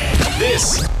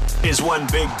 This is when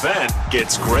Big Ben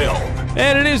gets grilled.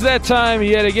 And it is that time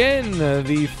yet again,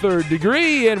 the third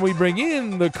degree, and we bring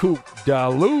in the Coop da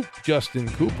Loop, Justin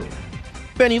Cooper.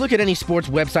 Ben, you look at any sports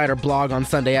website or blog on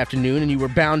Sunday afternoon, and you were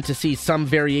bound to see some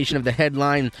variation of the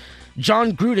headline,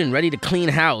 John Gruden ready to clean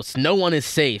house. No one is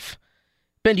safe.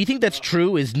 Ben, do you think that's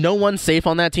true? Is no one safe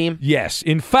on that team? Yes.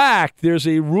 In fact, there's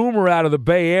a rumor out of the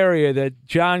Bay Area that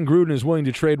John Gruden is willing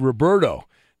to trade Roberto,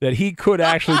 that he could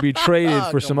actually be traded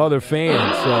for some other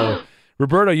fans. So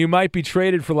Roberto, you might be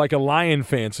traded for like a Lion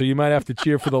fan, so you might have to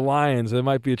cheer for the Lions. There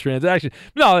might be a transaction.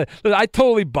 No, I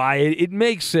totally buy it. It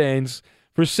makes sense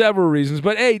for several reasons.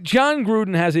 But, hey, John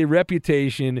Gruden has a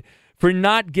reputation for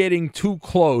not getting too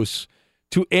close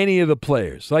to any of the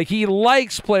players. Like, he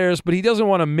likes players, but he doesn't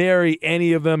want to marry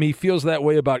any of them. He feels that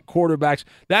way about quarterbacks.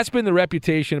 That's been the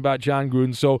reputation about John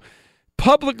Gruden. So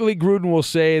publicly, Gruden will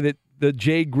say that the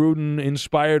Jay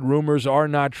Gruden-inspired rumors are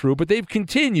not true, but they've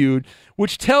continued,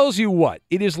 which tells you what?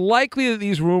 It is likely that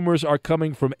these rumors are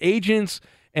coming from agents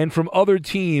and from other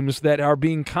teams that are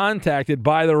being contacted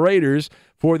by the Raiders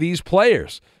for these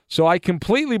players. So I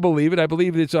completely believe it. I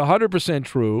believe it's 100%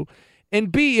 true.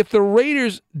 And B, if the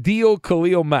Raiders deal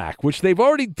Khalil Mack, which they've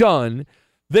already done,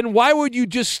 then why would you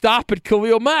just stop at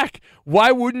Khalil Mack?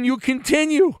 Why wouldn't you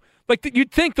continue? Like,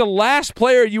 you'd think the last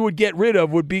player you would get rid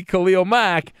of would be Khalil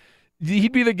Mack.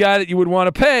 He'd be the guy that you would want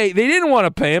to pay. They didn't want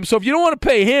to pay him, so if you don't want to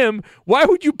pay him, why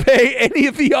would you pay any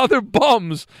of the other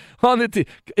bums on the team?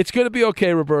 It's going to be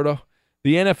okay, Roberto.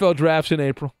 The NFL draft's in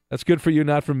April. That's good for you,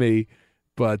 not for me.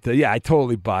 But, yeah, I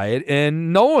totally buy it.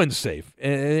 And no one's safe.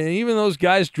 And even those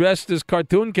guys dressed as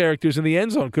cartoon characters in the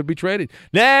end zone could be traded.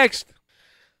 Next!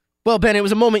 Well, Ben, it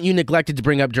was a moment you neglected to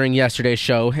bring up during yesterday's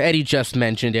show. Eddie just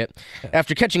mentioned it.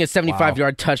 After catching a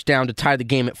 75-yard touchdown to tie the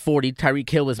game at 40, Tyreek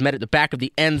Hill was met at the back of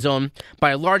the end zone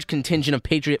by a large contingent of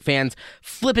Patriot fans,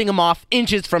 flipping him off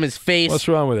inches from his face. What's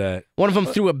wrong with that? One of them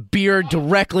threw a beer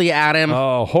directly at him.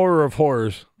 Oh, horror of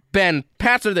horrors. Ben,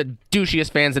 Pats are the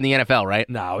douchiest fans in the NFL, right?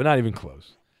 No, not even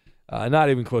close. Not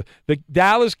even close. The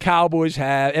Dallas Cowboys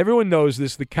have, everyone knows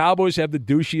this, the Cowboys have the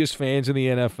douchiest fans in the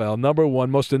NFL. Number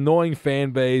one, most annoying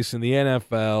fan base in the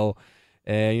NFL.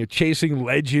 And you're chasing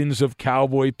legends of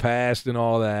Cowboy past and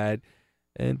all that.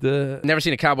 And never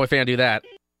seen a Cowboy fan do that.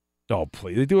 Oh,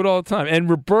 please. They do it all the time. And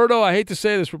Roberto, I hate to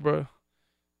say this, Roberto,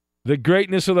 the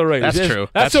greatness of the Raiders. That's true.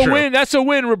 That's a win. That's a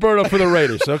win, Roberto, for the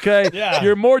Raiders, okay? Yeah.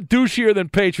 You're more douchier than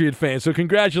Patriot fans, so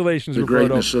congratulations, Roberto. The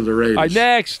greatness of the Raiders. All right,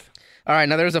 next. All right,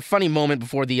 now there was a funny moment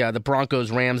before the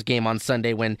Broncos-Rams game on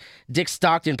Sunday when Dick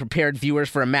Stockton prepared viewers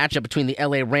for a matchup between the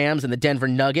L.A. Rams and the Denver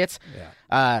Nuggets.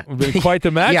 Yeah. Quite the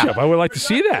matchup. Yeah. I would like to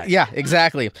see that. Yeah,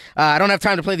 exactly. I don't have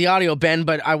time to play the audio, Ben,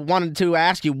 but I wanted to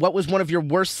ask you, what was one of your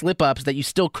worst slip-ups that you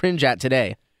still cringe at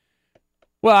today?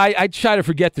 Well, I try to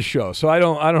forget the show, so I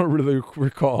don't really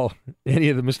recall any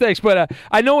of the mistakes. But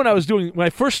I know when I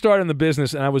first started in the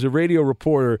business and I was a radio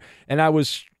reporter, and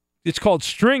it's called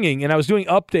stringing, and I was doing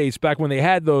updates back when they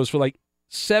had those for like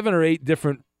 7 or 8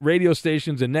 different radio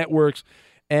stations and networks,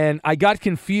 and I got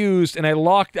confused and I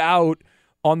locked out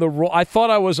on I thought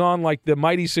I was on like the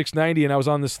Mighty 690, and I was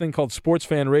on this thing called Sports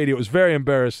Fan Radio. It was very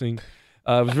embarrassing.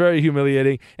 It was very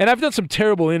humiliating. And I've done some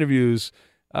terrible interviews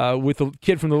with the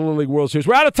kid from the Little League World Series.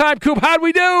 We're out of time, Coop. How'd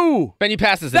we do? Ben, you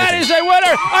passed this. That is a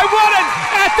winner. I won it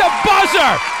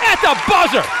at the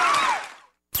buzzer.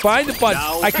 Find the button.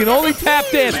 I can only tap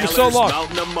dance for so long.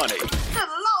 Mountain of money. Good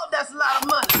Lord, that's a lot of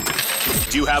money.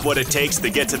 Do you have what it takes to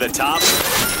get to the top?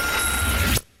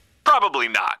 Probably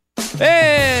not.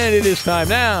 And it is time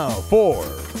now for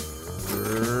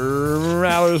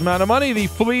Maller's Mountain of Money, the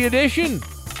Flea Edition.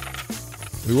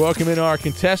 We welcome in our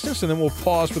contestants, and then we'll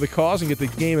pause for the cause and get the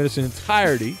game in its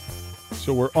entirety.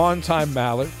 So we're on time,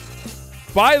 Maller.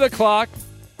 By the clock,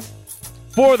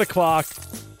 for the clock,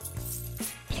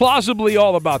 plausibly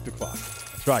all about the clock.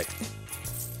 That's right.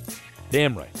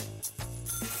 Damn right.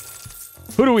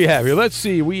 Who do we have here? Let's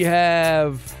see. We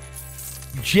have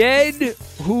Jed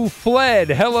who fled.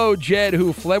 Hello, Jed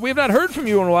who fled. We have not heard from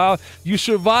you in a while. You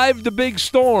survived the big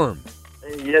storm.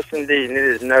 Yes, indeed. And it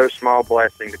is no small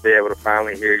blessing to be able to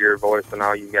finally hear your voice and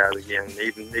all you guys again,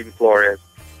 even Flores.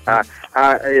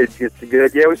 It's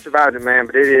good. Yeah, we survived it, man.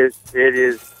 But it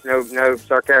is no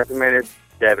sarcasm, man. It's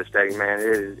devastating, man. It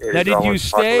is now, did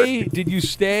you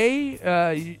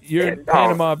stay? You're in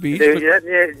Panama Beach.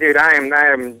 Dude, I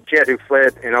am Jed who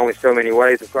fled in only so many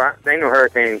ways. There ain't no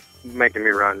hurricane making me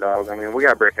run, dog. I mean, we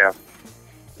got a brick house.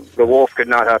 The wolf could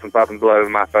not huff and puff and blow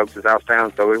in my folks' house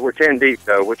town, so we're 10 deep,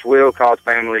 though, which will cause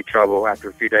family trouble after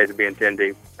a few days of being 10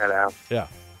 deep at the house. Yeah.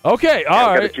 Okay,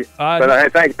 all right.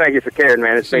 But thank you for caring,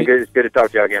 man. It's been good. It's good to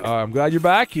talk to you again. I'm glad you're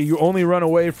back. You only run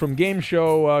away from game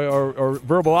show or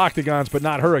verbal octagons, but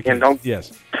not hurricanes.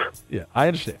 Yes. Yeah, I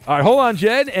understand. All right, hold on,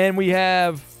 Jed. And we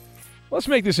have, let's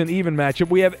make this an even matchup.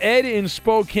 We have Ed in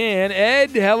Spokane.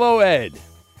 Ed, hello, Ed.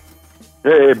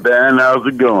 Hey, Ben. How's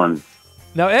it going?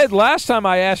 Now, Ed, last time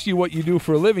I asked you what you do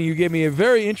for a living, you gave me a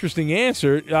very interesting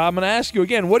answer. I'm going to ask you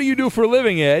again. What do you do for a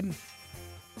living, Ed?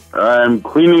 I'm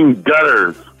cleaning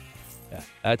gutters.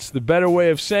 That's the better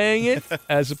way of saying it,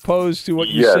 as opposed to what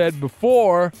you said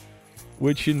before,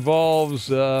 which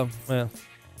involves a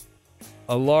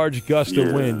A large gust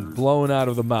of wind blowing out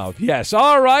of the mouth. Yes.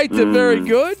 All right. Very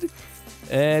good.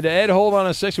 And Ed, hold on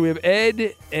a second. We have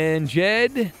Ed and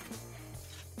Jed.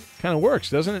 Kind of works,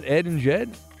 doesn't it? Ed and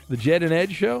Jed? The Jed and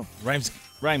Ed show?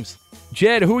 Rhymes.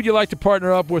 Jed, who would you like to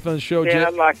partner up with on the show,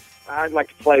 Yeah, Jed? I'd like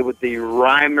to play with the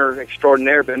rhymer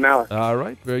extraordinaire, Ben Maller. All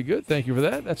right. Very good. Thank you for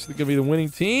that. That's going to be the winning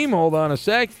team. Hold on a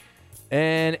sec.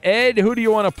 And Ed, who do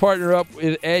you want to partner up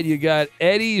with? Ed, you got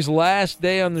Eddie's last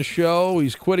day on the show.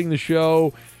 He's quitting the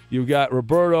show. You've got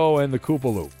Roberto and the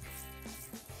Koopaloop.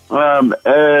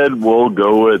 Ed, we'll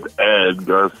go with Ed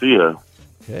Garcia.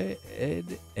 Okay, Ed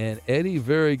and Eddie,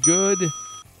 very good.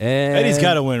 And Eddie's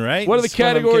got to win, right? What are the It's one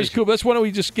of them categories, cases. Coop? Why don't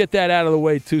we just get that out of the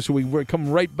way, too, so we come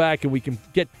right back and we can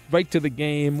get right to the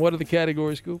game. What are the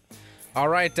categories, Coop? All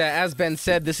right, as Ben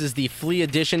said, this is the Flea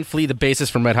edition. Flea, the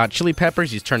bassist from Red Hot Chili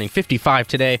Peppers. He's turning 55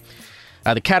 today.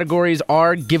 The categories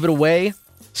are Give It Away,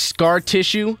 Scar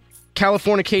Tissue,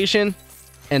 Californication,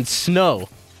 and Snow.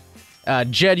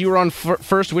 Jed, you were on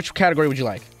first. Which category would you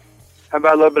like? How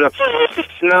about a little bit of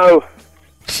snow?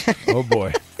 Oh,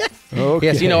 boy. Okay.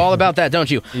 Yes, you know all about that,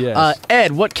 don't you? Yes.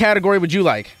 Ed, what category would you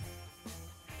like?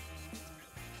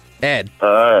 Ed.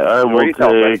 I will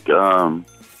take.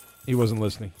 He wasn't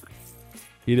listening.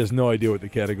 He has no idea what the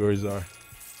categories are.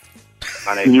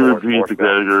 Can you repeat the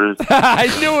categories? I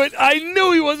knew it. I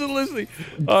knew he wasn't listening.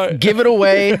 All right. Give It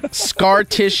Away, Scar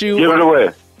Tissue. Give it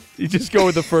away. You just go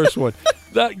with the first one.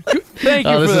 Thank you for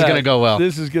that. This is going to go well.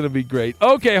 This is going to be great.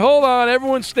 Okay, hold on.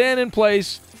 Everyone stand in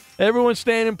place. Everyone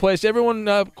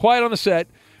quiet on the set.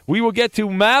 We will get to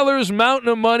Maller's Mountain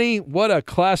of Money. What a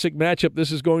classic matchup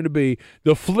this is going to be.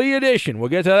 The Flea edition. We'll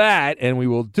get to that, and we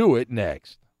will do it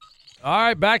next. All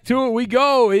right, back to it we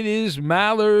go. It is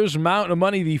Maller's Mountain of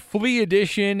Money, the Flea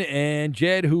edition, and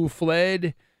Jed, who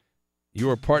fled. You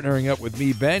are partnering up with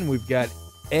me, Ben. We've got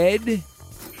Ed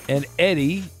and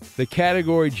Eddie. The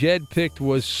category Jed picked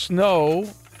was snow,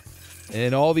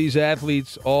 and all these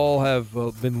athletes all have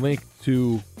been linked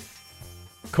to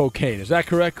cocaine. Is that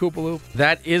correct, Koopaloop?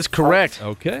 That is correct.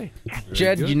 Okay.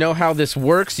 Jed, good. you know how this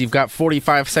works. You've got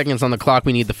 45 seconds on the clock.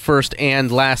 We need the first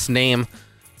and last name.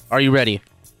 Are you ready?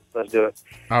 Let's do it.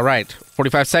 All right.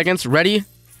 45 seconds. Ready?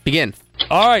 Begin.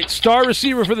 All right. Star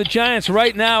receiver for the Giants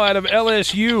right now out of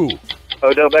LSU.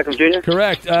 Odell Beckham Jr.?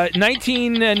 Correct.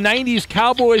 1990s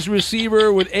Cowboys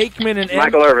receiver with Aikman and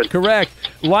Michael Irvin. Correct.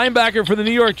 Linebacker for the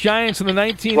New York Giants in the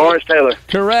Lawrence Taylor.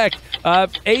 Correct.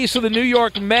 Ace of the New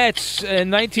York Mets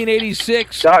in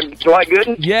 1986. Dwight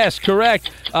Gooden? Yes, correct.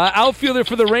 Outfielder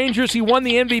for the Rangers. He won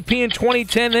the MVP in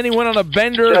 2010. Then he went on a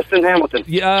bender. Justin Hamilton.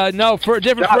 No, for a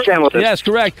different. Josh Hamilton. Yes,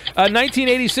 correct.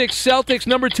 1986 Celtics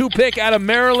 #2 pick out of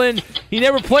Maryland. He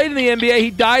never played in the NBA.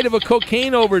 He died of a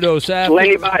cocaine overdose.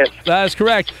 Lenny Bias. That's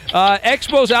correct.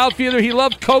 Expos outfielder. He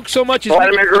loved Coke so much.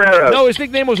 Vladimir Guerrero. No, his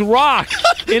nickname was Rock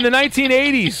in the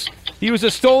 1980s. He was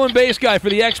a stolen base guy for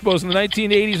the Expos in the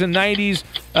 1980s and 90s.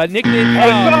 Nickname.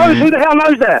 Who the hell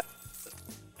knows that?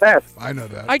 Fast. I know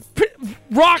that.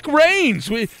 Rock Reigns.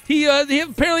 He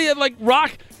apparently had like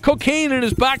rock cocaine in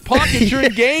his back pocket during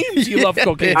games. You love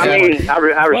cocaine. I mean, I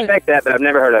respect that, but I've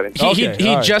never heard of him.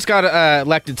 He just got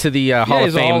elected to the Hall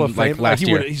of Fame like last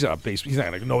year. He's not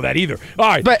going to know that either. All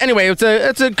right. But anyway, it's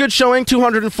a good showing.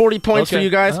 240 points for you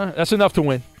guys. That's enough to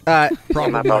win.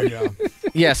 Probably, yeah.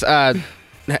 Yes.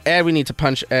 Ed, we need to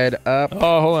punch Ed up.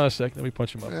 Oh, hold on a second. Let me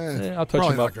punch him up. I'll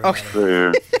touch him up.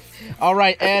 Okay. All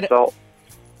right, Ed. Are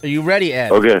you ready,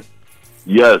 Ed? Okay.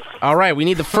 Yes. All right, we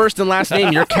need the first and last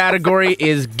name. Your category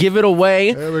is Give It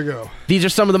Away. There we go. These are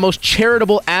some of the most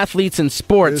charitable athletes in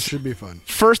sports. This should be fun.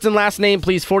 First and last name,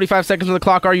 please. 45 seconds on the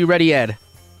clock. Are you ready, Ed?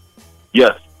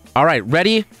 Yes. All right,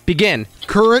 ready? Begin.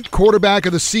 Current quarterback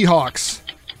of the Seahawks.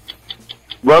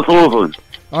 Russell Wilson.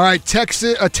 All right,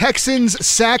 Texans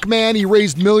sack man. He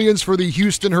raised millions for the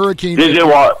Houston Hurricanes. J.J.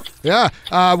 Watt. Yeah,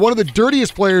 one of the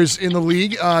dirtiest players in the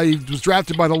league. He was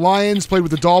drafted by the Lions, played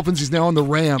with the Dolphins. He's now on the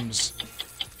Rams.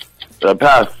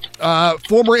 Pass.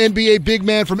 Former NBA big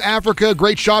man from Africa,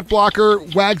 great shot blocker,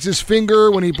 wags his finger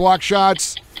when he blocks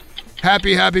shots.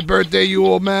 Happy birthday, you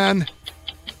old man.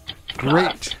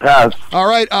 Great. Pass. All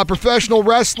right, professional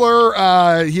wrestler.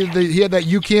 He had that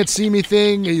 "you can't see me"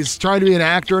 thing. He's trying to be an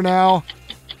actor now.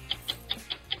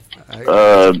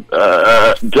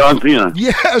 John Cena.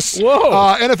 Yes.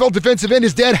 Whoa. NFL defensive end.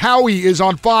 His dad Howie is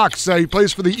on Fox. He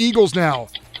plays for the Eagles now.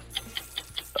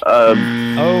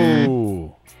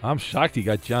 I'm shocked he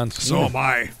got John So Cena. am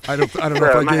I. I don't know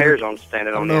if I my gave hair's it. on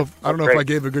standing I on don't know. there. I don't know if I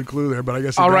gave a good clue there, but I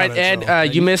guess. All right,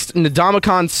 Ed, you missed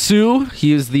Ndamukong Suh.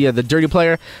 He was the dirty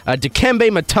player. Dikembe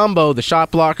Mutombo, the shot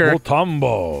blocker.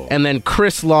 Mutombo. And then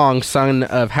Chris Long, son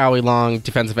of Howie Long,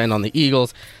 defensive end on the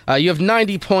Eagles. You have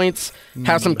 90 points.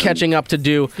 Have some catching up to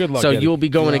do. Good luck, so Eddie. you'll be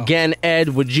going again, Ed.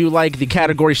 Would you like the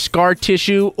category scar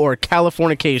tissue or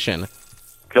Californication?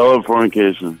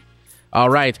 Californication. All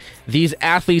right. These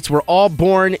athletes were all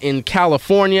born in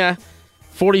California.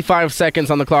 45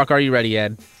 seconds on the clock. Are you ready,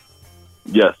 Ed?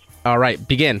 Yes. All right.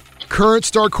 Begin. Current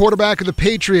star quarterback of the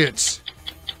Patriots.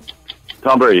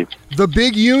 Tom Brady. The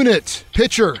big unit.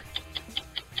 Pitcher.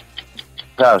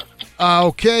 Pass.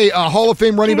 Okay. Hall of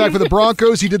Fame running back for the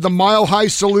Broncos. He did the Mile High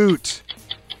Salute.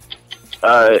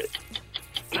 God,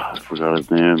 I forgot his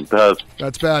name. Pass.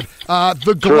 That's bad.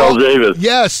 The Terrell glove. Davis.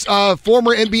 Yes.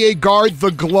 Former NBA guard.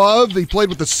 The Glove. He played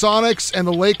with the Sonics and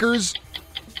the Lakers.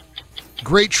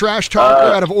 Great trash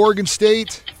talker out of Oregon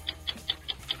State.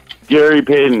 Gary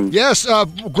Payton. Yes.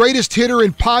 Greatest hitter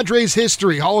in Padres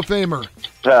history. Hall of Famer.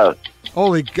 Pass.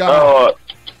 Holy God.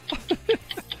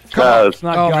 Pass. It's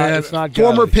not Oh, God. man. It's not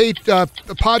Former God.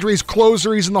 Padres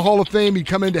closer. He's in the Hall of Fame. He'd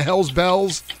come into Hell's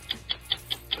Bells.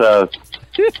 Pass.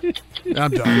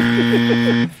 I'm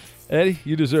done. Eddie,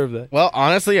 you deserve that. Well,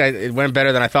 honestly, it went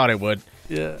better than I thought it would.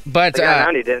 Yeah. But They got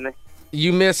 90, didn't they?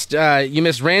 you missed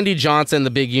Randy Johnson, the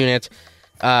big unit.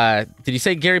 Did you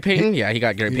say Gary Payton? Yeah, he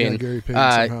got Gary Payton. Gary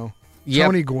Payton somehow. Yep.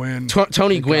 Tony Gwynn.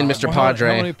 Tony Gwynn, Mr. Padre.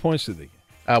 How many points did they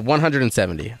get?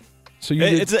 170. So you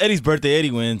did... It's Eddie's birthday.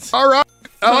 Eddie wins. All right.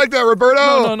 I like that,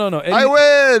 Roberto. No. Eddie, I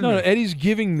win. No, Eddie's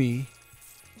giving me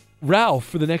Ralph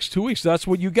for the next 2 weeks. That's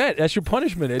what you get. That's your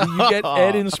punishment, Eddie. You get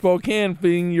Ed in Spokane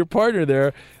being your partner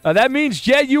there. That means,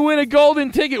 Jed, you win a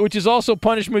golden ticket, which is also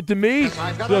punishment to me.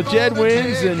 So Jed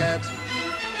wins. And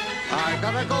I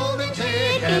got a golden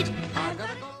ticket.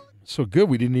 so good,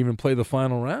 we didn't even play the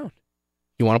final round.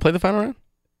 You want to play the final round?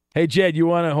 Hey, Jed, you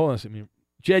want to – hold on a second.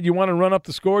 Jed, you want to run up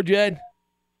the score, Jed?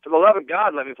 For the love of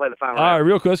God, let me play the final All right, round.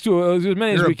 real quick. Let's do as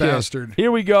many You're as we a can. bastard.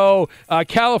 Here we go.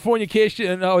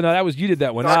 Californication. No, that was you did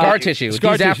that one. Scar tissue.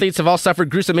 Scar These tissue. athletes have all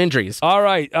suffered gruesome injuries. All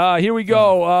right, here we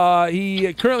go.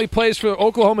 He currently plays for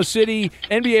Oklahoma City.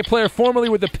 NBA player formerly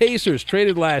with the Pacers,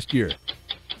 traded last year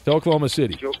to Oklahoma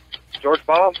City. George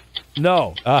Ball?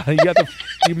 No,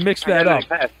 you mixed that up.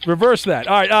 Reverse that.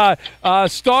 All right,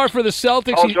 star for the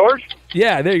Celtics. Oh, George?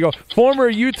 Yeah, there you go. Former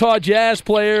Utah Jazz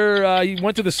player. He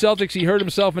went to the Celtics. He hurt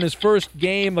himself in his first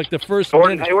game, like the first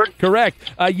Gordon minute. Hayward? Correct.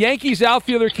 Yankees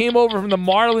outfielder came over from the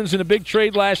Marlins in a big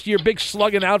trade last year. Big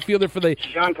slugging outfielder for the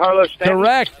Giancarlo Stanton?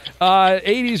 Correct.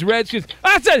 80s Redskins.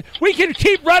 I said we can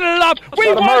keep running it up. We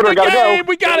not a won murder. the Gotta game. go.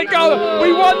 We got to go.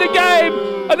 We won the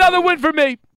game. Another win for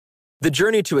me. The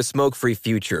journey to a smoke-free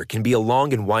future can be a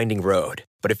long and winding road.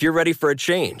 But if you're ready for a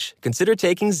change, consider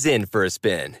taking Zyn for a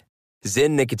spin.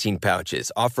 Zyn nicotine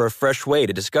pouches offer a fresh way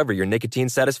to discover your nicotine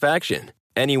satisfaction.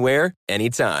 Anywhere,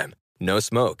 anytime. No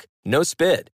smoke, no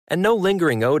spit, and no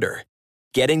lingering odor.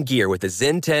 Get in gear with the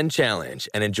Zyn 10 Challenge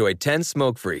and enjoy 10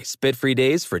 smoke-free, spit-free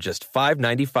days for just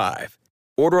 $5.95.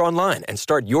 Order online and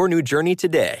start your new journey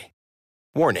today.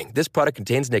 Warning, this product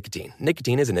contains nicotine.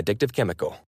 Nicotine is an addictive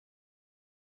chemical.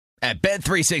 At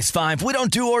Bet365, we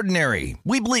don't do ordinary.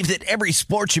 We believe that every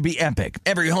sport should be epic.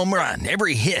 Every home run,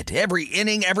 every hit, every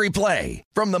inning, every play.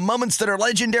 From the moments that are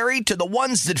legendary to the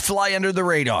ones that fly under the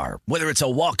radar. Whether it's a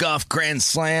walk-off grand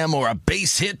slam or a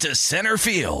base hit to center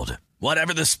field.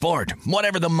 Whatever the sport,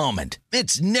 whatever the moment.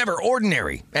 It's never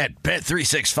ordinary at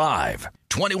Bet365.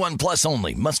 21 plus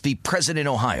only. Must be present in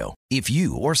Ohio. If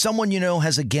you or someone you know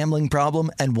has a gambling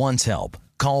problem and wants help,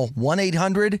 call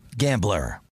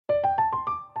 1-800-GAMBLER.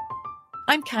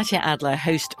 I'm Katya Adler,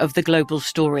 host of The Global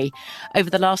Story. Over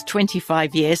the last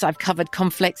 25 years, I've covered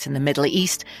conflicts in the Middle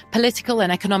East, political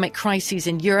and economic crises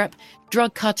in Europe,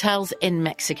 drug cartels in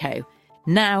Mexico.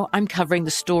 Now I'm covering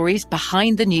the stories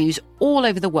behind the news all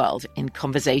over the world in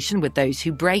conversation with those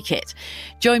who break it.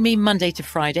 Join me Monday to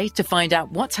Friday to find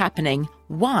out what's happening,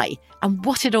 why, and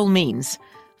what it all means.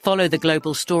 Follow The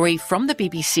Global Story from the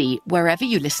BBC wherever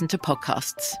you listen to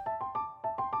podcasts.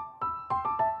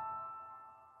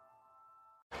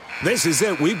 This is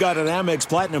it. We've got an Amex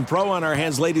Platinum Pro on our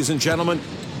hands, ladies and gentlemen.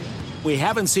 We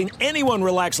haven't seen anyone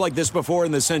relax like this before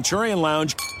in the Centurion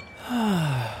Lounge.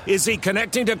 Is he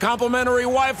connecting to complimentary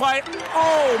Wi-Fi?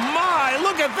 Oh, my!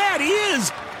 Look at that! He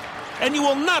is! And you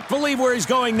will not believe where he's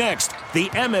going next. The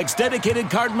Amex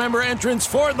dedicated card member entrance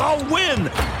for the win!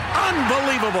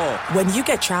 Unbelievable! When you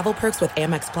get travel perks with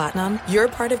Amex Platinum, you're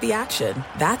part of the action.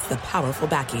 That's the powerful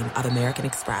backing of American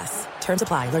Express. Terms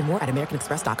apply. Learn more at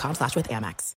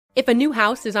americanexpress.com/withAmex. If a new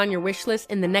house is on your wish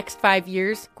list in the next 5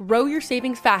 years, grow your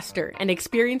savings faster and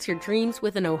experience your dreams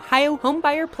with an Ohio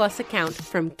Homebuyer Plus account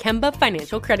from Kemba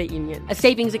Financial Credit Union. A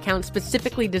savings account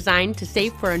specifically designed to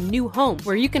save for a new home,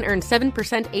 where you can earn 7%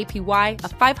 APY,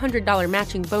 a $500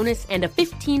 matching bonus, and a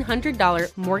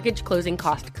 $1,500 mortgage closing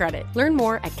cost credit. Learn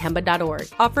more at Kemba.org.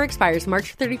 Offer expires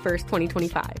March 31st,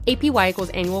 2025. APY equals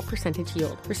annual percentage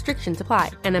yield. Restrictions apply.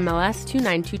 NMLS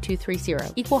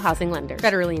 292230. Equal housing lender.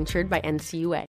 Federally insured by NCUA.